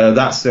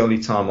 That's the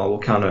only time I will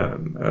kind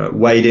of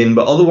wade in.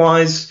 But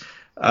otherwise,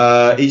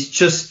 it's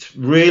just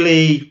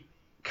really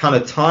kind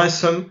of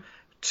tiresome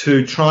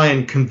to try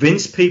and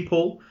convince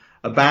people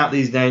about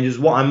these dangers.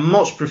 What I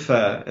much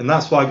prefer, and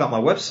that's why I got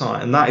my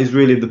website, and that is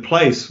really the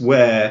place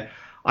where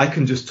I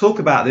can just talk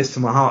about this to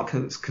my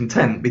heart's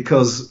content,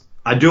 because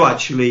I do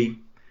actually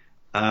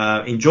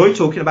enjoy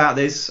talking about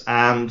this,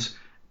 and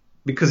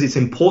because it's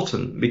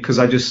important, because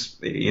I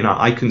just,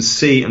 I can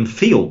see and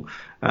feel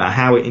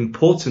how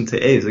important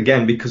it is,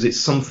 again, because it's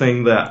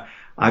something that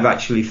I've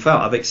actually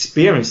felt. I've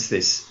experienced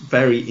this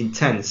very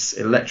intense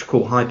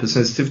electrical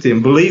hypersensitivity,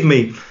 and believe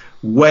me,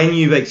 when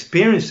you've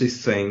experienced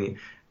this thing,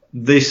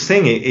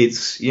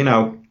 it's,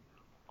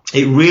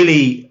 it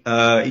really,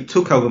 it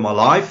took over my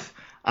life.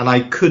 And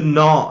I could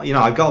not,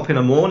 I got up in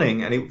the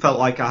morning and it felt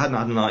like I hadn't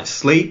had a night's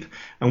sleep.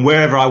 And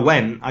wherever I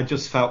went, I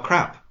just felt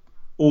crap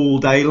all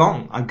day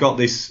long. I got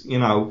this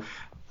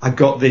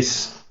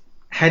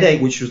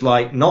headache, which was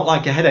like, not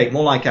like a headache,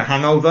 more like a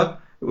hangover.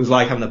 It was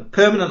like having a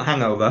permanent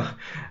hangover.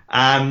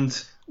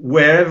 And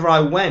wherever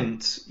I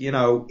went,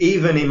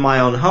 even in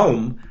my own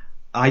home,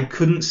 I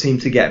couldn't seem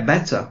to get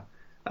better.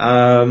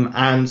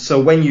 And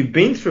so when you've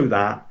been through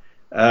that,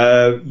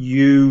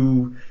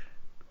 you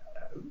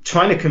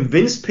trying to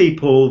convince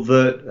people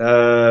that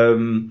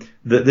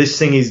that this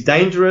thing is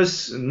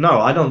dangerous.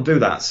 No, I don't do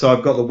that. So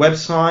I've got the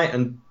website,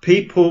 and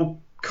people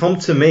come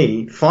to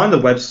me, find the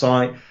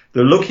website,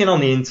 they're looking on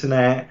the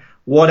internet,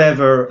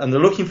 whatever, and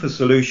they're looking for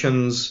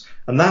solutions,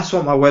 and that's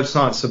what my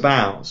website's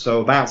about.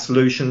 So about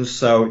solutions.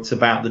 So it's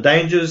about the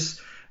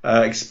dangers,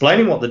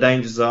 explaining what the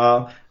dangers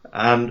are,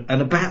 and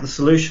about the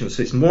solutions.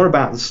 So it's more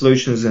about the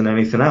solutions than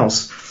anything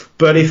else.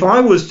 But if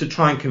I was to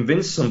try and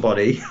convince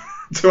somebody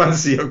to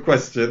answer your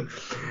question,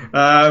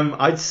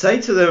 I'd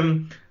say to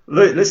them,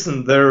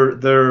 listen,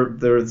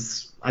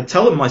 I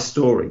tell them my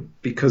story,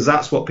 because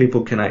that's what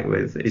people connect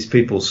with, is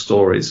people's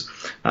stories.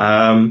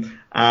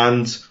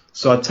 And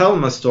so I tell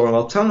them my story, and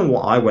I'll tell them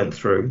what I went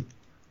through.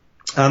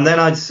 And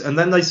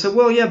then they say,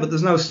 well, yeah, but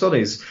there's no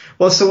studies.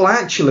 Well,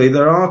 actually,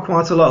 there are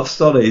quite a lot of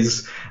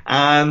studies.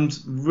 And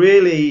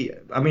really,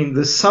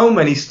 there's so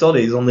many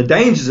studies on the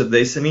dangers of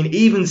this.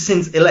 Even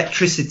since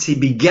electricity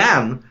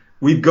began,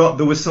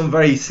 there were some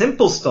very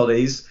simple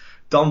studies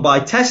done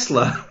by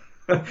Tesla,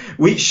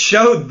 which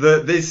showed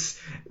that this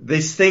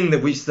thing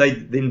which they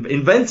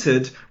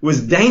invented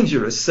was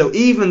dangerous. So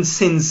even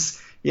since,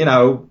 the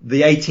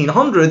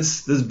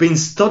 1800s, there's been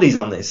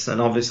studies on this, and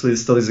obviously the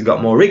studies have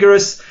got more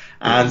rigorous.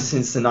 And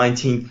since the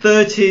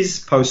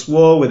 1930s,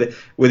 post-war,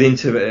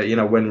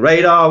 when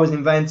radar was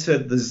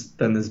invented,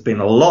 there's been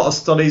a lot of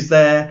studies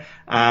there,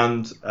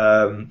 and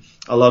a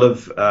lot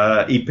of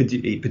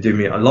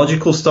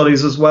epidemiological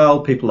studies as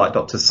well. People like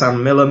Dr.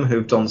 Sam Millam,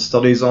 who've done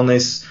studies on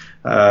this,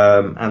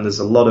 and there's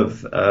a lot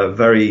of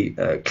very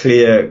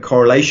clear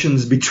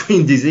correlations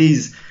between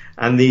disease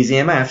and these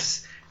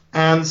EMFs.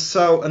 And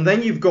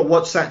then you've got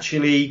what's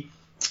actually,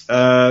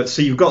 so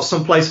you've got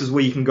some places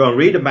where you can go and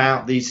read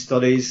about these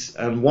studies,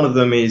 and one of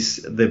them is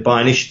the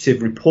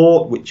Bioinitiative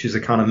Report, which is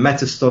a kind of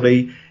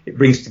meta-study. It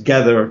brings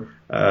together,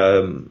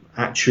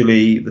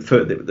 actually,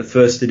 the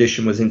first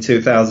edition was in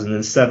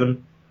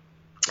 2007,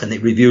 and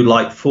it reviewed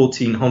like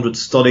 1,400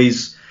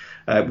 studies.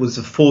 It was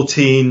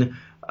 14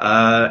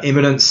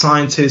 eminent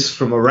scientists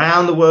from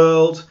around the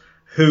world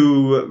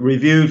who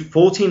reviewed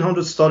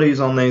 1,400 studies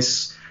on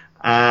this.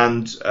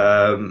 And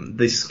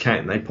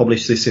they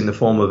published this in the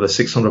form of a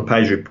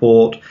 600-page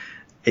report.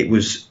 It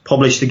was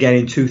published again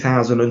in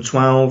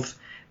 2012.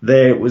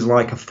 There was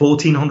like a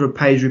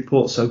 1,400-page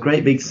report, so a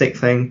great big thick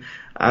thing,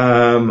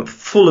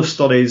 full of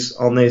studies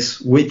on this,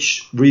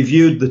 which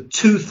reviewed the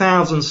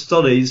 2,000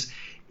 studies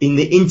in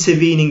the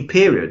intervening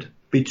period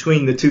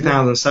between the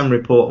 2007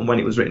 report and when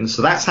it was written.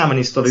 So that's how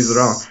many studies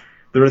there are.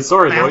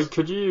 Sorry, Lloyd,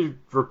 could you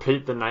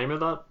repeat the name of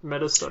that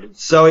meta-study?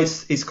 So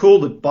it's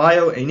called the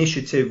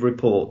Bioinitiative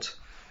Report,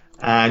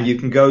 and you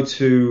can go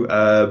to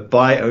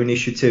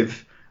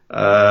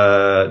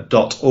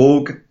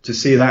bioinitiative.org to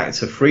see that.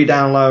 It's a free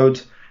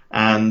download,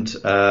 and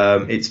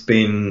it's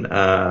been,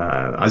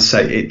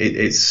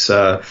 it's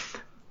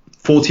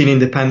 14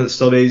 independent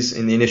studies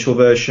in the initial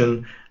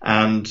version,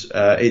 and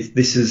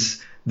this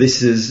is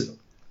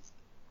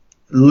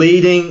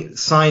leading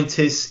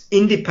scientists,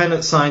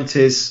 independent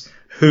scientists,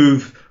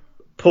 who've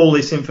pulled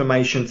this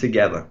information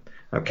together.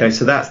 Okay,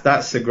 so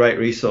that's a great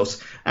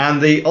resource.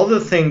 And the other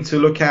thing to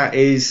look at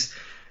is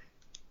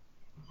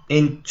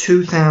in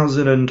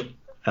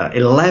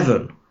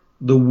 2011,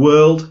 the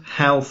World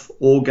Health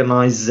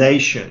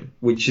Organization,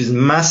 which is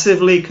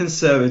massively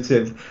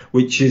conservative,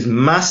 which is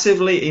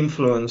massively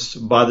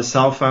influenced by the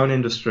cell phone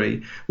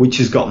industry, which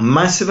has got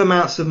massive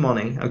amounts of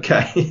money.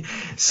 Okay,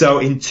 so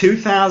in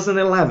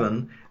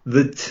 2011,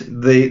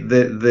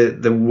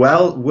 the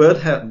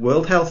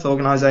World Health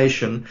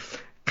Organization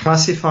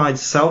classified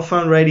cell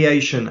phone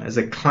radiation as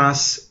a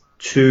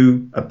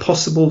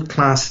possible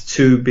class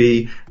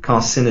 2B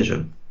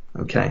carcinogen.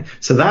 Okay,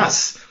 so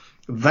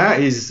that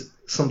is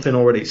something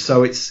already.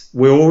 So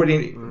we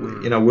already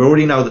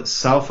know that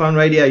cell phone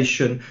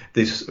radiation,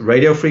 this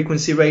radio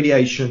frequency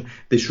radiation,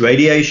 this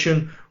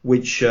radiation,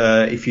 which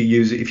if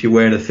you're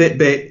wearing a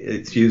Fitbit,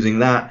 it's using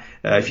that.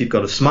 If you've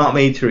got a smart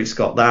meter, it's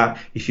got that.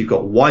 If you've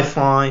got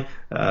Wi-Fi,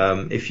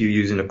 if you're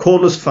using a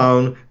cordless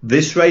phone,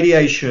 this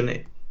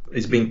radiation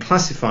is being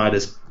classified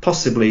as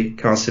possibly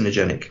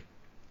carcinogenic.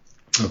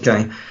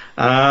 Okay.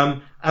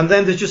 And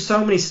then there's just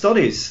so many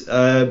studies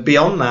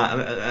beyond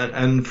that.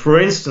 And for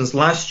instance,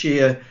 last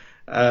year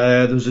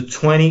there was a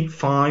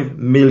 $25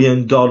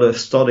 million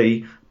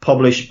study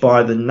published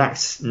by the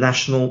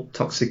National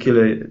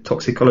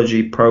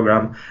Toxicology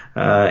Program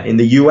in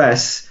the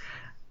US,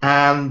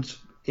 and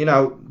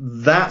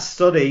that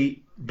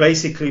study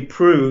basically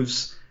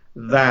proves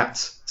that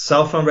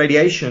cell phone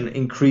radiation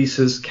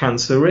increases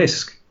cancer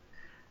risk.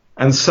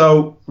 And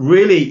so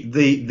really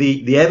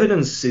the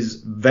evidence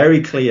is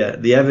very clear.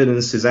 The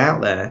evidence is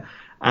out there,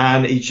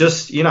 and it's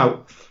just,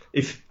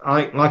 if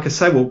I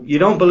say, well, you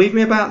don't believe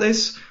me about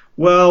this?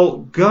 Well,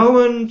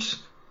 go and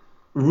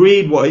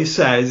read what it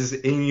says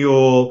in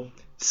your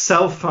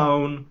cell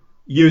phone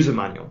user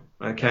manual,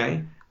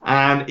 okay?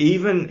 And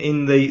even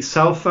in the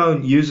cell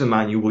phone user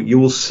manual, you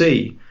will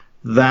see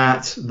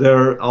that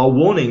there are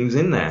warnings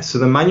in there. So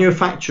the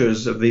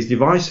manufacturers of these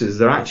devices,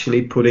 they're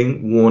actually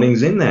putting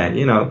warnings in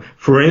there.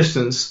 For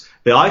instance,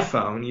 the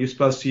iPhone, you're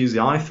supposed to use the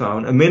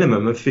iPhone a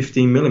minimum of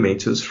 15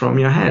 millimeters from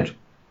your head.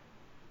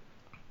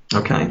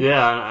 Okay?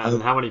 Yeah,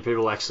 and how many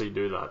people actually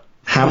do that?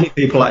 How many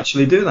people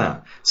actually do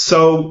that?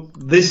 So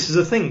this is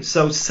the thing.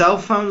 So cell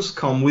phones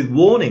come with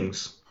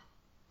warnings.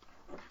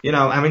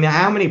 How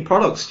many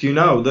products do you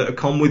know that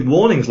come with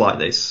warnings like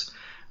this?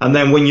 And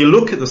then when you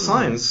look at the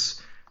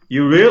science,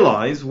 you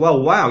realize,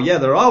 well, wow, yeah,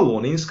 there are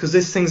warnings because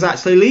this thing's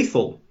actually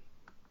lethal.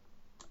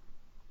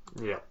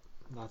 Yeah,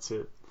 that's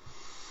it.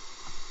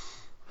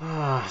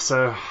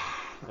 So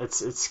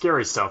it's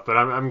scary stuff, but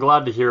I'm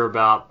glad to hear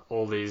about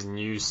all these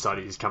new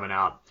studies coming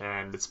out,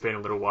 and it's been a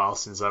little while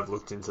since I've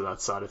looked into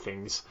that side of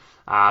things.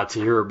 To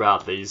hear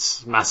about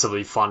these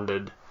massively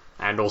funded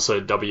and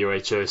also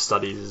WHO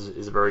studies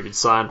is a very good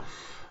sign.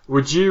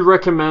 Would you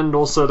recommend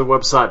also the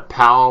website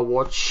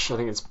PowerWatch? I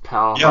think it's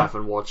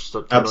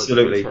power-watch.co.uk.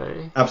 Absolutely.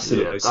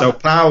 Yeah, so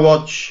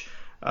PowerWatch,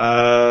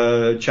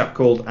 a chap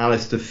called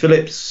Alistair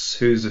Phillips,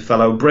 who's a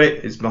fellow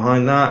Brit, is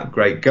behind that.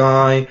 Great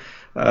guy.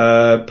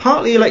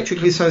 Partly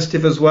electrically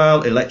sensitive as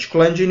well,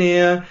 electrical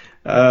engineer.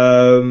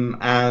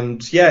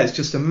 And yeah, it's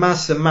just a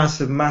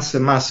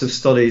massive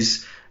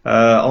studies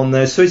on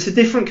there. So it's a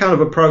different kind of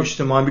approach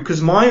to mine,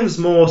 because mine's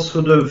more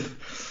sort of,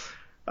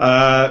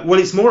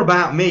 it's more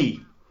about me.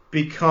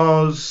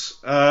 Because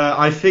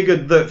I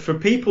figured that for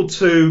people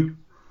to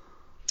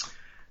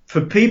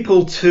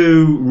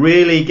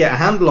really get a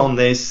handle on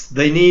this,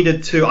 they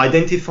needed to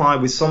identify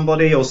with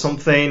somebody or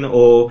something,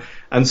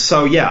 and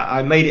so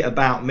I made it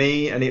about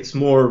me, and it's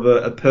more of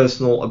a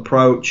personal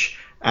approach,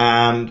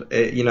 and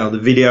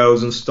the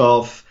videos and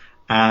stuff,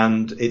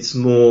 and it's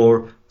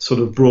more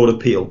sort of broad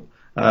appeal.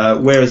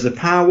 Whereas the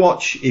Power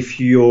Watch, if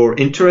you're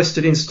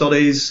interested in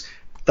studies,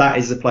 that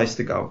is the place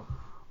to go.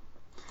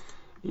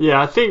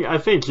 Yeah, I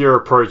think your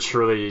approach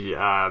really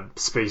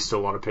speaks to a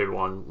lot of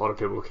people, and a lot of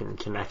people can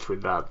connect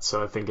with that.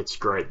 So I think it's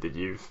great that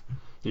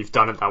you've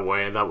done it that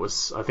way. And I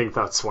think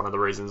that's one of the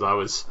reasons I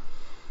was,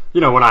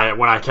 when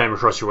I came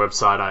across your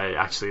website, I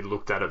actually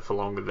looked at it for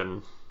longer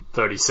than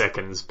 30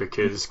 seconds,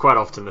 because quite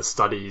often the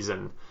studies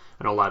and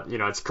all that,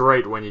 it's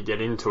great when you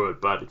get into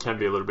it, but it can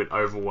be a little bit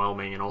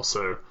overwhelming, and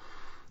also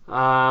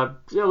a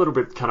little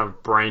bit kind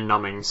of brain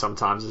numbing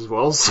sometimes as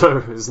well.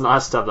 So it's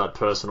nice to have that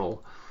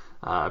personal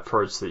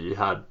approach that you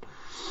had.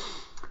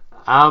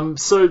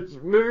 So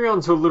moving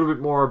on to a little bit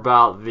more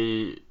about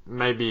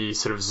maybe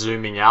sort of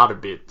zooming out a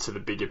bit to the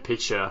bigger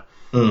picture.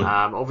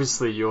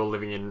 Obviously you're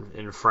living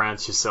in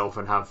France yourself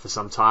and have for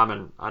some time,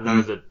 and I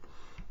know that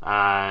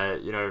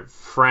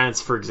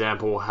France, for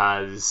example,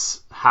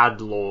 has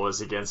had laws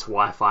against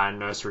Wi-Fi in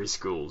nursery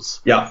schools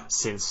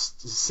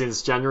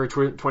since January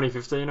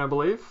 2015, I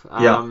believe.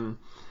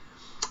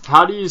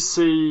 How do you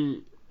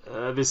see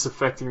this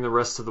affecting the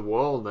rest of the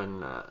world,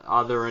 and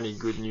are there any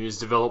good news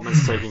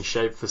developments taking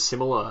shape for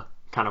similar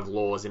kind of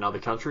laws in other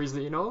countries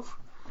that you know of?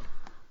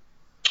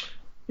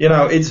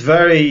 It's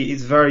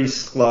very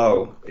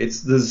slow.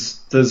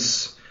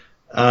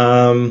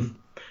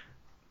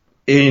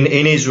 In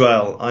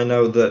Israel, I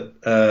know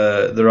that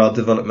there are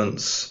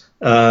developments.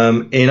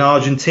 In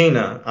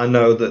Argentina, I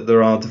know that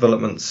there are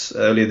developments.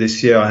 Earlier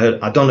this year,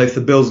 I don't know if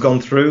the bill's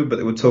gone through, but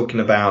they were talking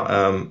about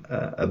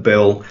a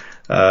bill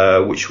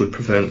which would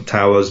prevent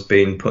towers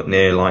being put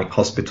near like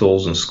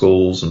hospitals and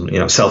schools,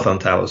 and cell phone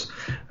towers,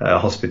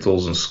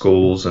 hospitals and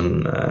schools,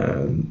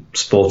 and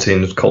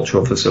sporting,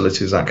 cultural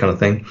facilities, that kind of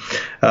thing.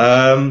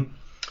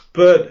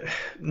 But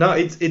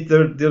no,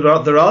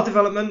 there are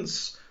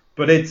developments,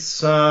 but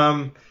it's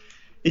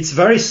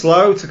very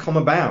slow to come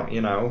about,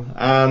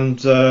 and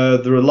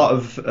there are a lot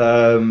of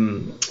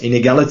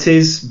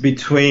inegalities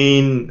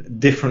between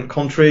different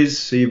countries.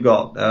 So you've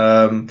got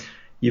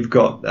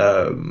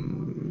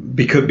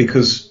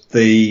because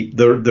there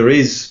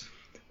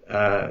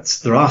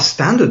are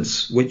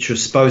standards which are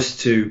supposed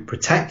to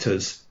protect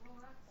us,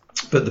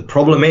 but the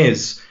problem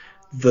is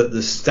that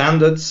the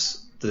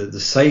standards, the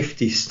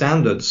safety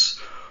standards,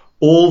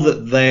 all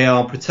that they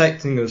are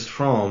protecting us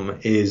from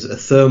is a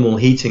thermal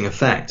heating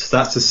effect.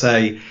 That's to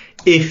say,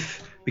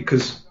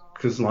 because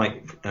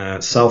like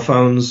cell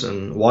phones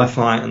and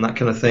Wi-Fi and that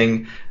kind of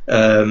thing,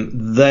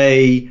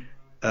 they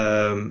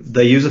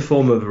use a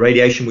form of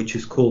radiation which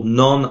is called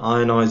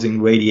non-ionizing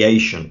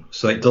radiation.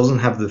 So it doesn't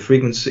have the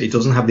frequency, it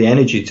doesn't have the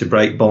energy to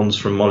break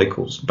bonds in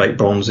molecules,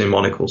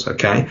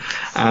 okay?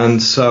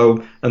 And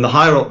the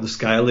higher up the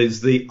scale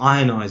is the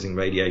ionizing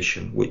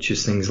radiation, which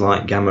is things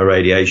like gamma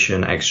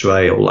radiation,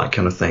 X-ray, all that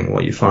kind of thing,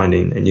 what you find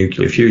in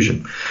nuclear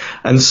fusion.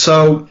 And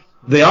so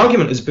the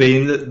argument has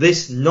been that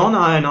this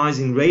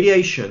non-ionizing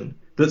radiation,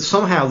 that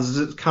somehow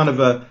there's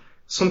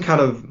some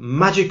kind of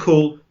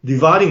magical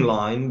dividing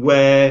line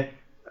where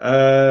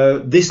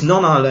this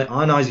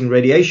non-ionizing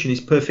radiation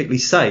is perfectly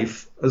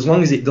safe as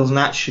long as it doesn't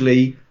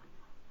actually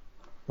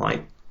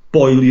like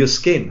boil your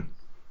skin,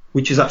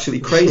 which is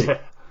absolutely crazy.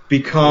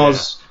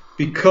 Because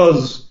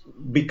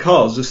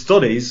the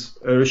studies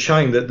are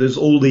showing that there's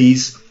all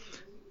these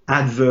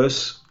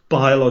adverse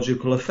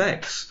biological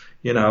effects,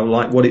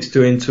 like what it's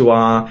doing to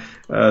our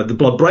the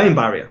blood-brain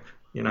barrier.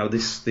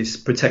 This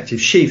protective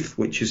sheath,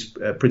 which is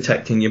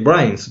protecting your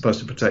brain,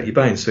 supposed to protect your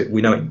brain. So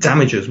we know it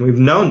damages. We've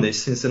known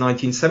this since the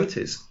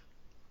 1970s,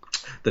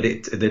 that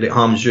it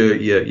harms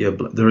your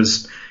blood. There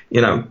is,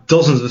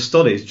 dozens of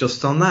studies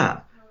just on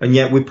that. And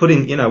yet we've got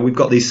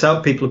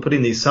people are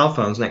putting these cell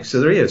phones next to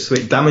their ears. So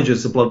it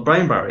damages the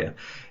blood-brain barrier.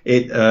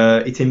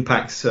 It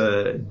impacts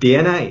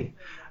DNA.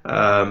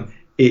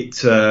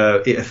 It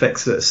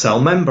affects cell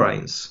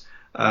membranes.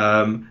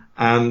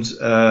 And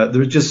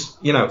there are just,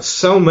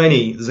 so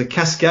many, there's a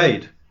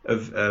cascade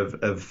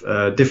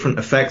of different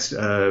effects,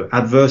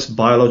 adverse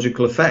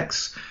biological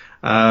effects.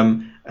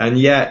 And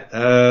yet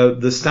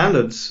the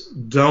standards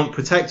don't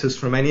protect us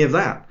from any of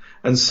that.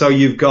 And so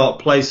you've got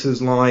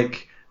places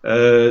like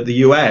the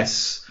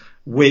US,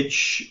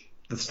 which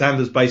the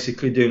standards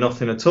basically do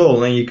nothing at all.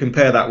 And then you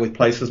compare that with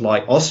places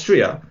like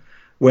Austria,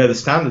 where the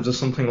standards are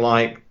something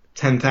like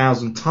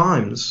 10,000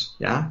 times,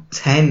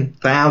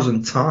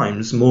 10,000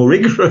 times more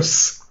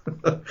rigorous.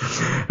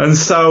 And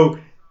so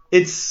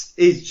it's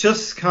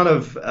just kind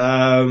of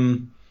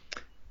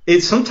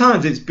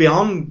sometimes it's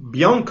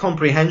beyond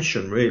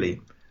comprehension,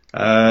 really,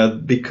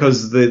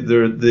 because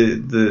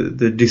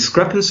the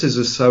discrepancies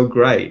are so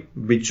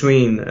great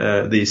between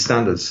these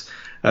standards,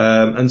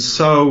 and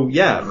so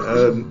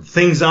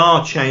things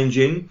are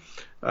changing,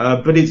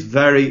 but it's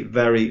very,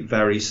 very,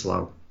 very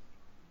slow.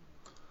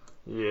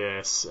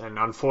 Yes, and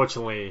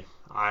unfortunately,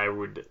 I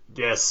would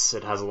guess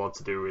it has a lot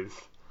to do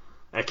with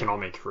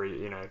economic,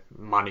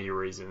 money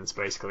reasons,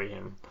 basically,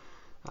 and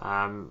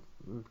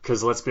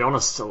Because let's be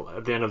honest,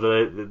 at the end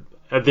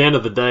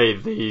of the day,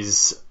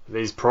 these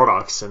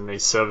products and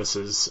these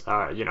services,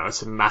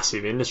 it's a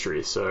massive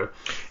industry. So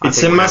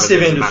it's a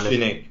massive industry,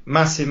 Nick.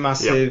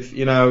 Massive.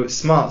 Yep.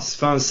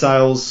 Smartphone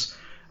sales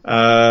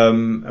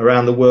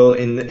around the world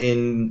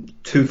in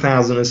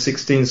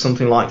 2016,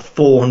 something like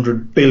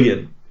 400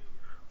 billion.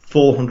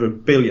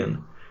 400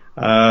 billion.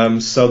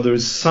 So there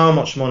is so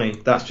much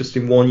money. That's just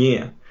in 1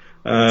 year.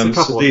 It's a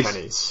couple of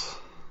pennies.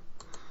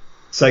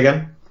 Say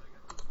again?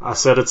 I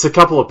said it's a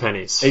couple of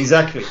pennies.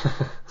 Exactly.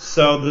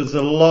 So there's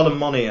a lot of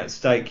money at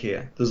stake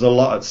here. There's a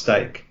lot at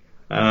stake.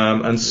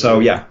 And so,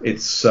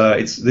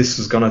 this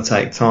is going to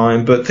take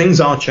time, but things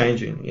are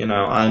changing,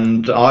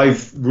 and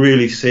I've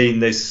really seen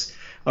this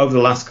over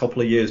the last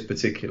couple of years,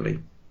 particularly.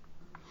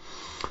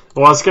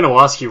 Well, I was going to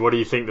ask you, what do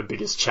you think the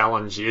biggest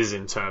challenge is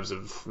in terms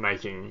of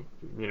making,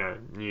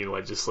 new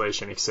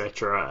legislation,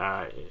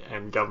 etc.,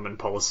 and government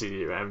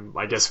policy? And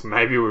I guess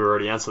maybe we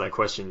already answered that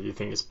question. Do you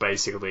think it's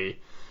basically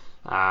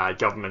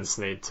governments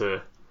need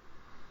to,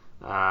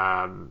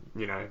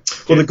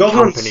 get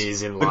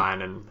companies in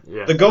line, and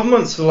the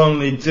governments will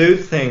only do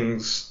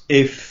things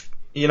if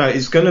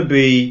it's going to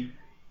be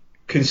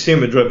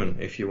consumer driven,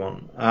 if you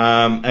want,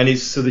 and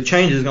so the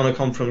change is going to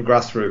come from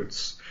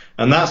grassroots.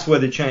 And that's where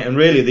the change, and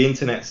really the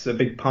internet's a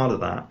big part of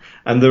that.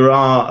 And there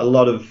are a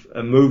lot of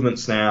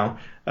movements now,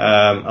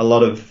 a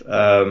lot of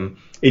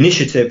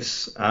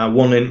initiatives.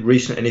 One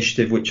recent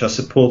initiative which I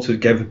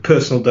supported, gave a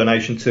personal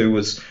donation to,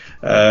 was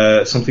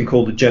something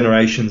called the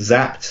Generation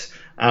Zapped.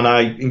 And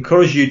I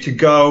encourage you to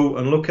go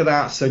and look at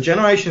that. So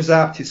Generation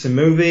Zapped, it's a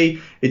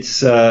movie,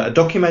 it's a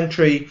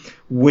documentary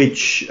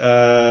which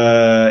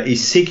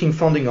is seeking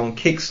funding on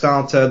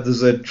Kickstarter.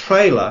 There's a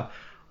trailer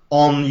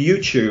on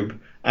YouTube,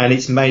 and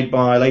it's made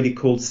by a lady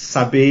called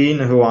Sabine,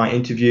 who I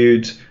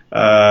interviewed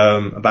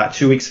about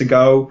 2 weeks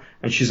ago.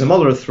 And she's a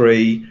mother of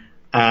three.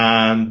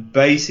 And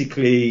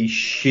basically,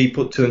 she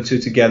put two and two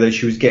together.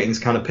 She was getting these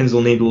kind of pins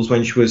and needles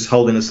when she was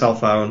holding a cell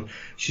phone.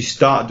 She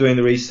started doing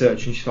the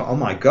research, and she thought, oh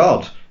my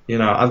God,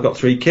 I've got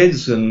 3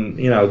 kids, and,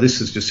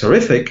 this is just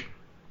horrific.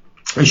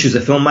 And she's a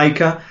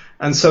filmmaker.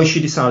 And so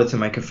she decided to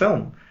make a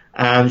film.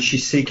 And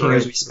she's seeking,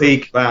 as we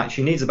speak,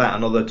 she needs about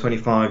another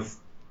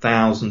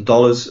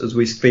 $25,000 as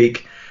we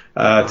speak.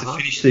 To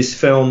finish this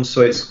film.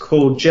 So it's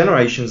called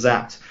Generation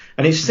Zapped,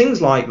 and it's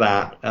things like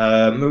that,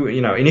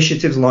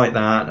 initiatives like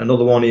that.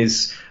 Another one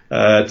is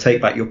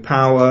Take Back Your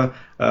Power,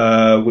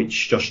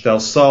 which Josh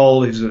Del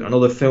Sol, who's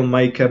another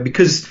filmmaker,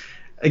 because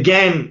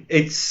again,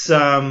 it's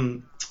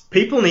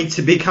people need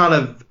to be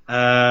kind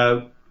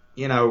of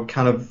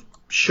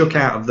shook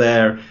out of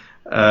their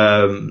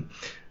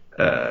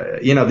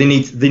they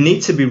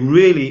need to be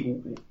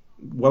really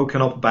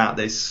woken up about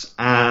this,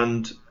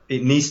 and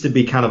it needs to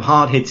be kind of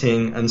hard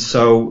hitting, and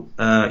so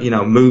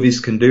movies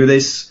can do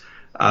this.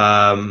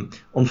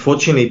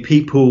 Unfortunately,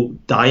 people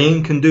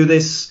dying can do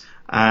this,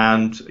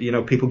 and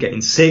people getting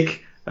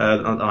sick,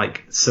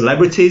 like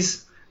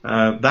celebrities.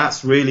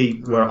 That's really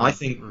where I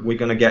think we're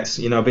going to get,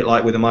 a bit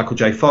like with the Michael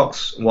J.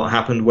 Fox, what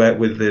happened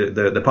with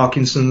the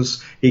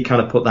Parkinson's. He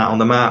kind of put that on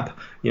the map.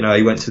 He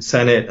went to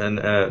Senate and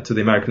to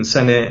the American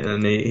Senate,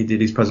 and he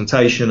did his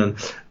presentation,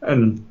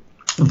 and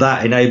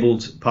that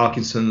enabled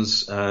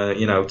Parkinson's,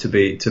 to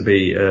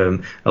be a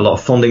lot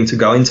of funding to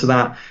go into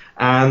that,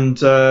 and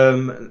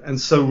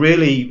so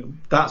really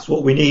that's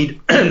what we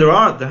need.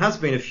 There has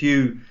been a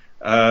few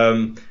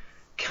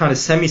kind of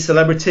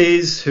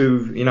semi-celebrities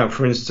who,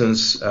 for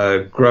instance,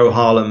 Gro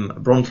Harlem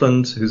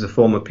Brundtland, who's a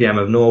former PM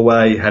of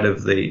Norway, head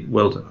of the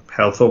World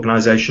Health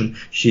Organization.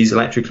 She's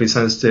electrically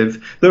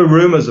sensitive. There are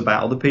rumors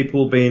about other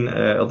people being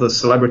other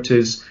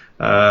celebrities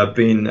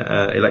being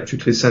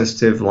electrically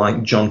sensitive,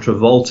 like John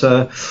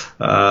Travolta,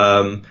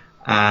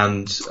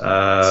 and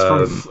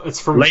it's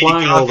from Lady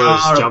flying Gaga, all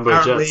those jumbo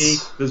apparently.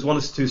 jets. There's 1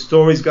 or 2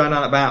 stories going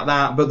on about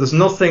that, but there's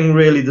nothing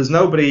really. There's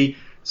nobody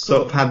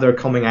sort of had their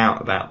coming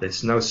out about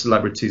this. No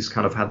celebrities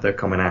kind of had their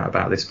coming out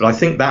about this. But I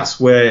think that's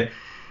where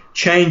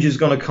change is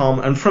going to come,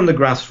 and from the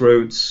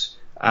grassroots.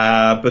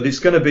 But it's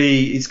going to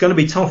be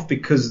tough,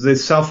 because the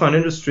cell phone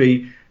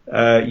industry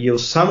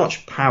yields so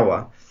much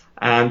power.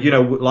 And,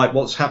 like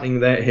what's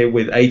happening here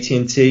with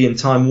AT&T and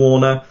Time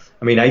Warner.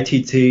 I mean,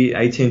 AT&T,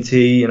 a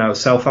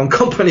cell phone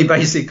company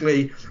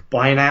basically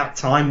buying out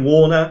Time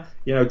Warner.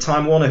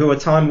 Time Warner, who are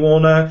Time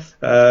Warner.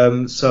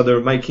 So they're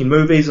making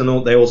movies,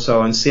 and they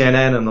also own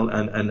CNN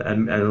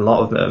and a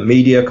lot of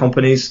media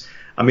companies.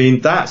 I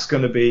mean, that's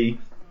going to be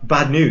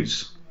bad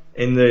news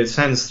in the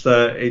sense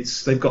that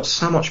they've got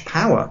so much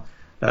power.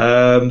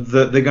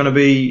 That they're going to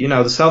be,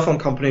 the cell phone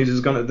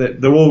companies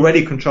they're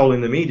already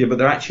controlling the media, but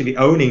they're actually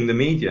owning the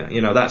media.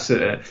 That's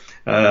a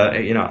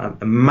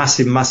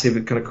massive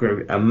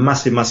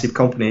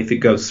company if it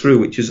goes through,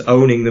 which is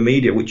owning the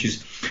media, which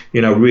is,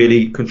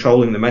 really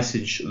controlling the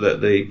message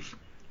that the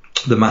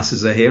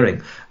masses are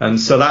hearing. And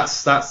so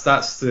that's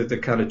the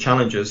kind of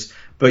challenges.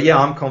 But yeah,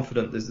 I'm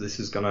confident this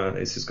is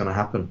gonna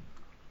happen.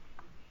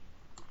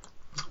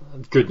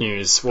 Good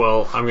news.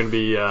 Well, I'm going to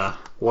be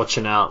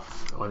watching out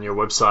on your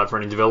website for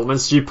any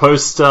developments. Do you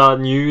post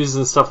news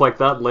and stuff like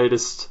that?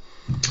 Latest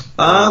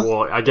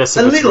Or I guess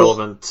if it's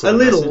relevant to the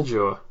message,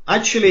 or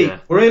actually,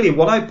 really,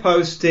 what I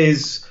post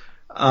is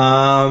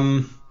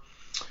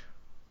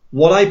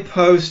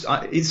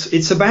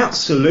it's about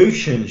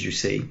solutions, you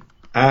see,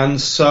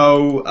 and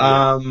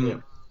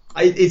so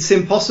it's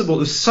impossible.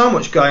 There's so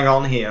much going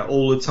on here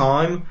all the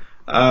time.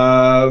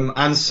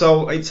 And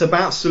so it's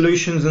about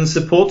solutions and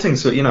supporting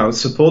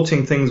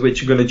things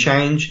which are going to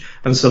change.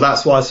 And so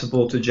that's why I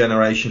supported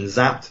Generation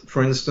Zapped,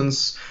 for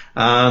instance.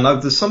 And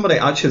there's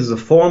a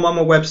forum on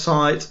my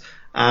website,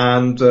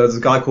 and there's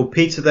a guy called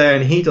Peter there,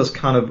 and he does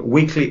kind of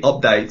weekly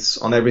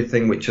updates on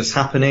everything which is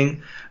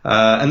happening.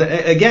 And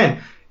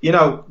again,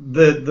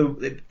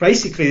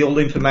 basically all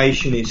the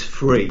information is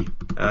free.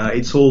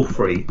 It's all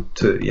free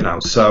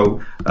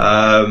so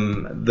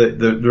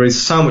there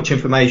is so much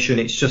information.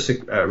 It's just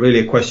really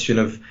a question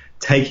of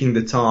taking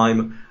the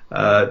time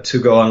to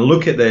go and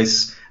look at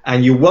this.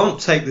 And you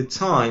won't take the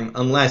time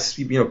unless,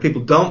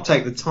 people don't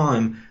take the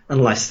time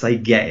unless they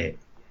get it,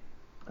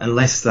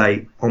 unless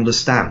they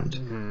understand.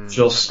 And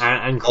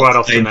quite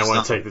often they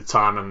won't take the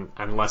time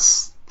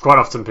quite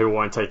often people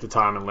won't take the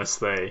time unless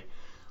they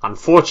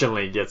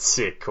unfortunately get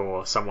sick,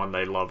 or someone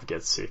they love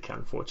gets sick,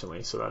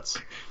 unfortunately. So that's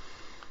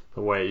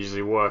the way it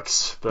usually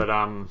works. But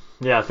I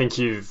think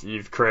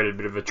you've created a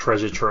bit of a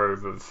treasure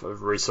trove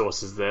of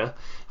resources there.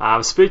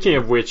 Speaking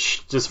of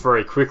which, just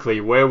very quickly,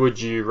 where would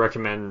you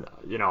recommend,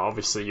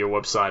 obviously your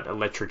website,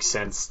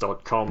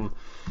 electricsense.com.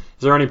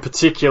 Is there any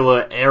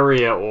particular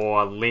area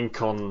or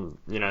link on,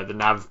 the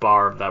nav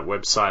bar of that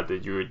website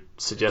that you would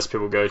suggest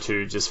people go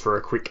to just for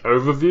a quick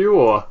overview?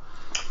 Or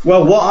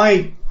well, what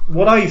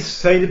I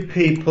say to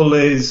people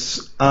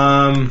is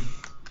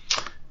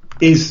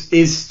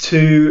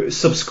to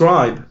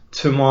subscribe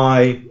to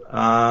my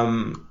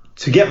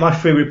to get my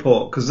free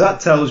report, because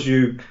that tells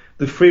you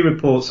the free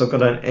reports. I've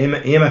got an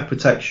EMF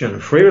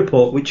protection free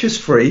report, which is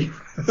free,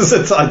 as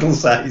the title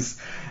says.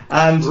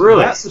 And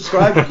really? That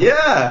subscribes,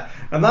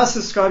 and that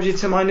subscribes you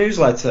to my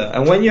newsletter.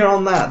 And when you're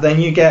on that,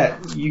 then you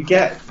get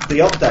the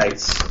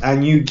updates,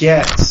 and you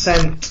get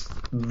sent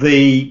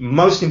the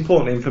most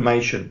important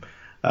information.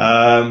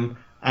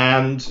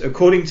 And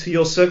according to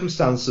your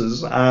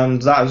circumstances,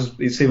 and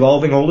it's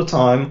evolving all the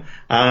time.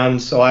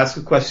 And so I ask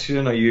a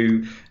question: Are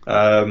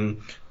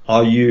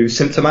you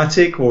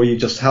symptomatic, or are you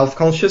just health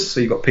conscious? So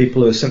you've got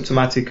people who are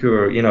symptomatic who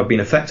are being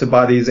affected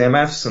by these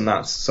EMFs,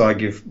 and so I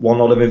give one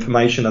lot of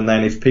information. And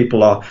then if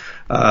people are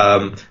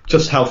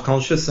just health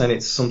conscious, then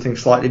it's something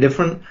slightly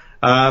different.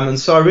 And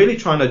so I really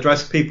try and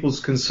address people's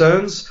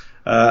concerns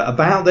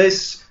about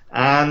this,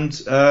 and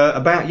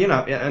about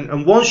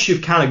and once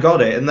you've kind of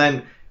got it, and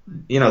then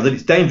that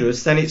it's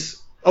dangerous, then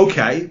it's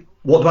okay,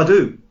 what do I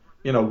do?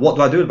 What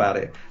do I do about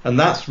it? And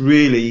that's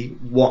really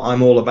what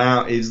I'm all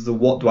about, is the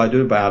what do I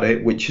do about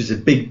it, which is a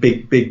big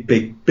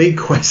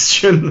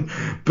question.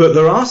 But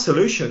there are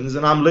solutions,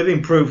 and I'm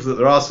living proof that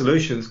there are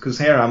solutions, because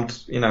here I'm,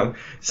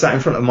 sat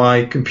in front of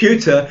my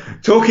computer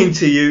talking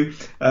to you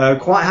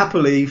quite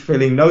happily,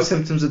 feeling no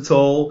symptoms at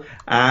all.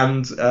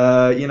 And,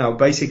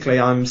 basically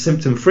I'm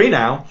symptom free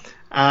now.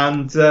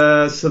 And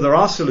so there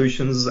are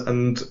solutions,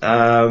 and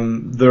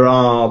there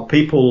are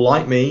people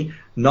like me,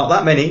 not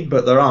that many,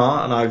 but there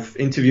are, and I've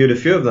interviewed a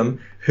few of them,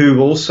 who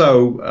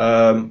also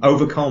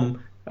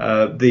overcome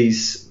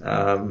these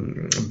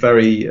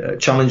very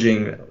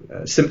challenging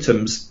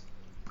symptoms.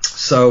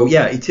 So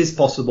it is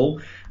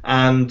possible.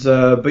 And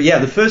but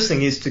the first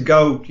thing is to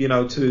go to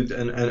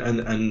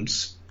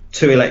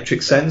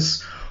Electric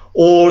Sense,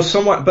 or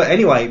somewhat. But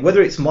anyway,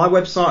 whether it's my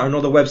website or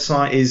another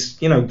website, is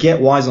get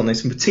wise on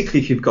this, and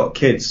particularly if you've got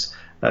kids,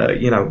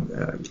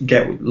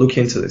 look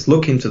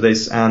into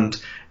this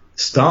and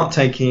start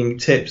taking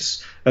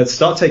tips,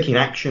 start taking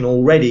action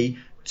already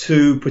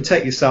to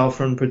protect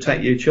yourself and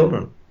protect your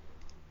children.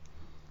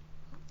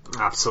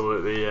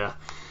 Absolutely, yeah.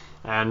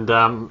 And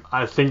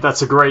I think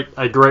that's a great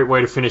way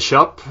to finish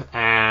up,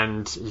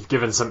 and you've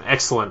given some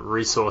excellent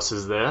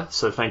resources there,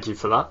 so thank you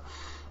for that.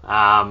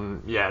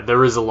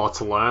 There is a lot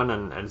to learn,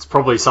 and it's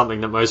probably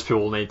something that most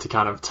people need to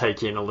kind of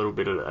take in a little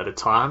bit at a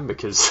time,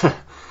 because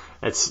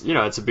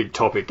it's a big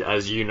topic,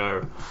 as you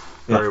know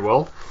very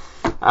well.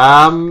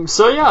 I want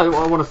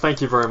to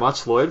thank you very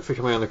much, Lloyd, for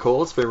coming on the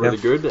call. It's been really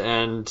good,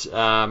 and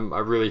I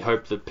really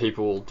hope that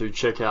people do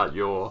check out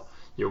your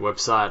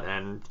website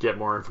and get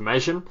more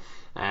information.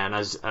 And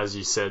as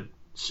you said,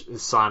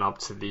 sign up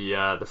to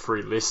the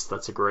free list.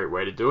 That's a great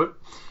way to do it.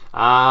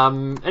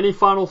 Any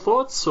final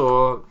thoughts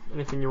or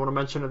anything you want to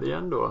mention at the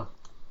end, or?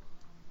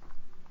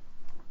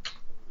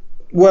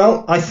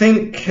 Well, I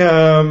think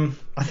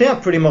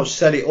I've pretty much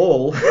said it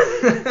all.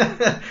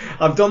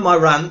 I've done my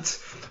rant.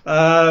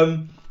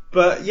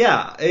 But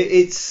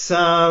it's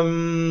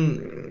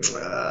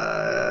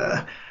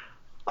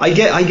I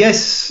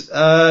guess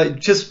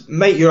just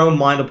make your own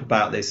mind up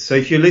about this. So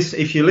if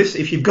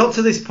you've got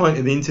to this point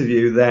in the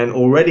interview, then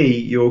already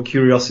your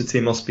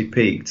curiosity must be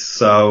piqued.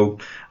 So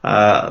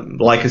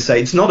like I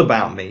say, it's not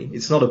about me.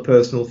 It's not a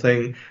personal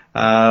thing.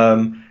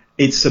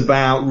 It's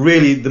about,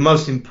 really, the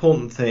most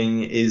important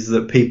thing is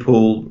that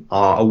people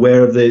are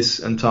aware of this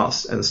and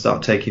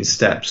start taking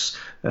steps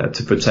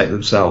to protect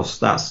themselves.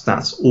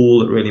 That's all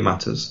that really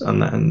matters,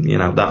 and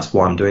that's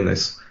why I'm doing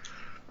this.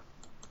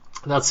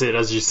 That's it,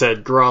 as you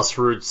said,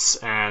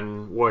 grassroots,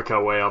 and work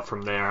our way up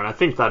from there. And I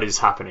think that is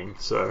happening.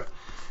 So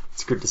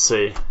it's good to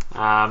see.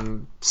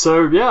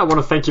 So yeah, I want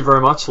to thank you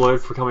very much,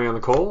 Lloyd, for coming on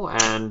the call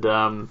and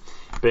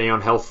being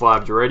on Health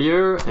Vibed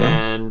Radio. Yeah.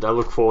 And I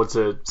look forward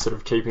to sort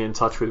of keeping in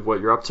touch with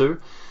what you're up to.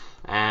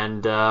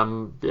 And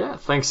yeah,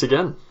 thanks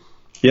again.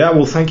 Yeah,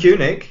 well, thank you,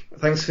 Nick.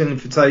 Thanks for the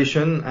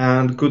invitation,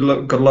 and good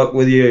luck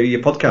with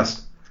your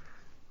podcast.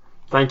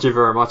 Thank you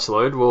very much,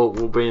 Lloyd.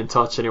 We'll be in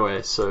touch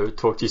anyway, so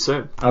talk to you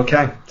soon.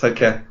 Okay, take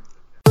care.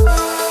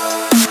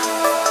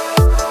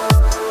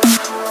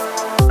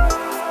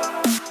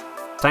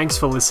 Thanks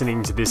for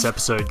listening to this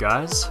episode,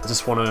 guys. I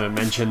just want to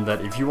mention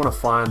that if you want to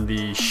find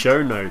the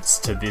show notes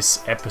to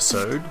this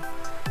episode,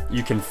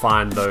 you can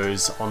find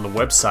those on the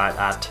website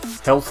at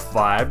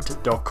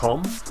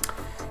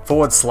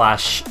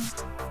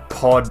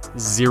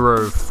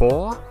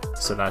healthvibed.com/pod04.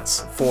 So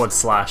that's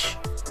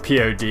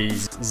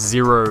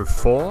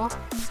 /pod04.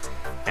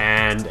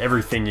 And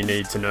everything you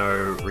need to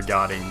know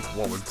regarding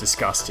what we've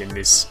discussed in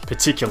this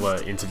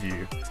particular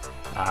interview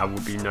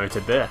will be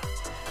noted there.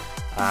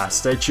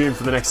 Stay tuned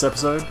for the next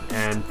episode,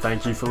 and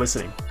thank you for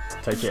listening.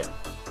 Take care.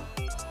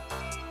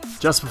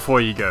 Just before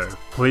you go,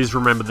 please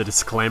remember the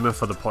disclaimer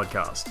for the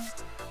podcast.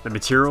 The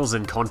materials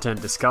and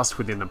content discussed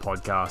within the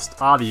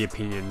podcast are the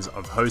opinions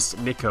of host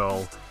Nick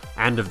Earl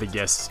and of the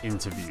guests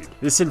interviewed.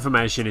 This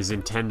information is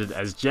intended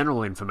as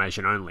general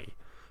information only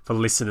for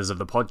listeners of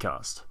the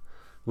podcast.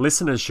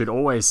 Listeners should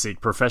always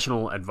seek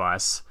professional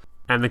advice,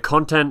 and the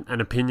content and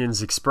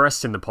opinions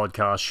expressed in the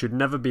podcast should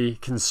never be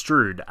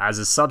construed as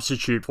a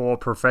substitute for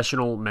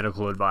professional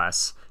medical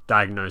advice,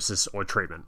 diagnosis, or treatment.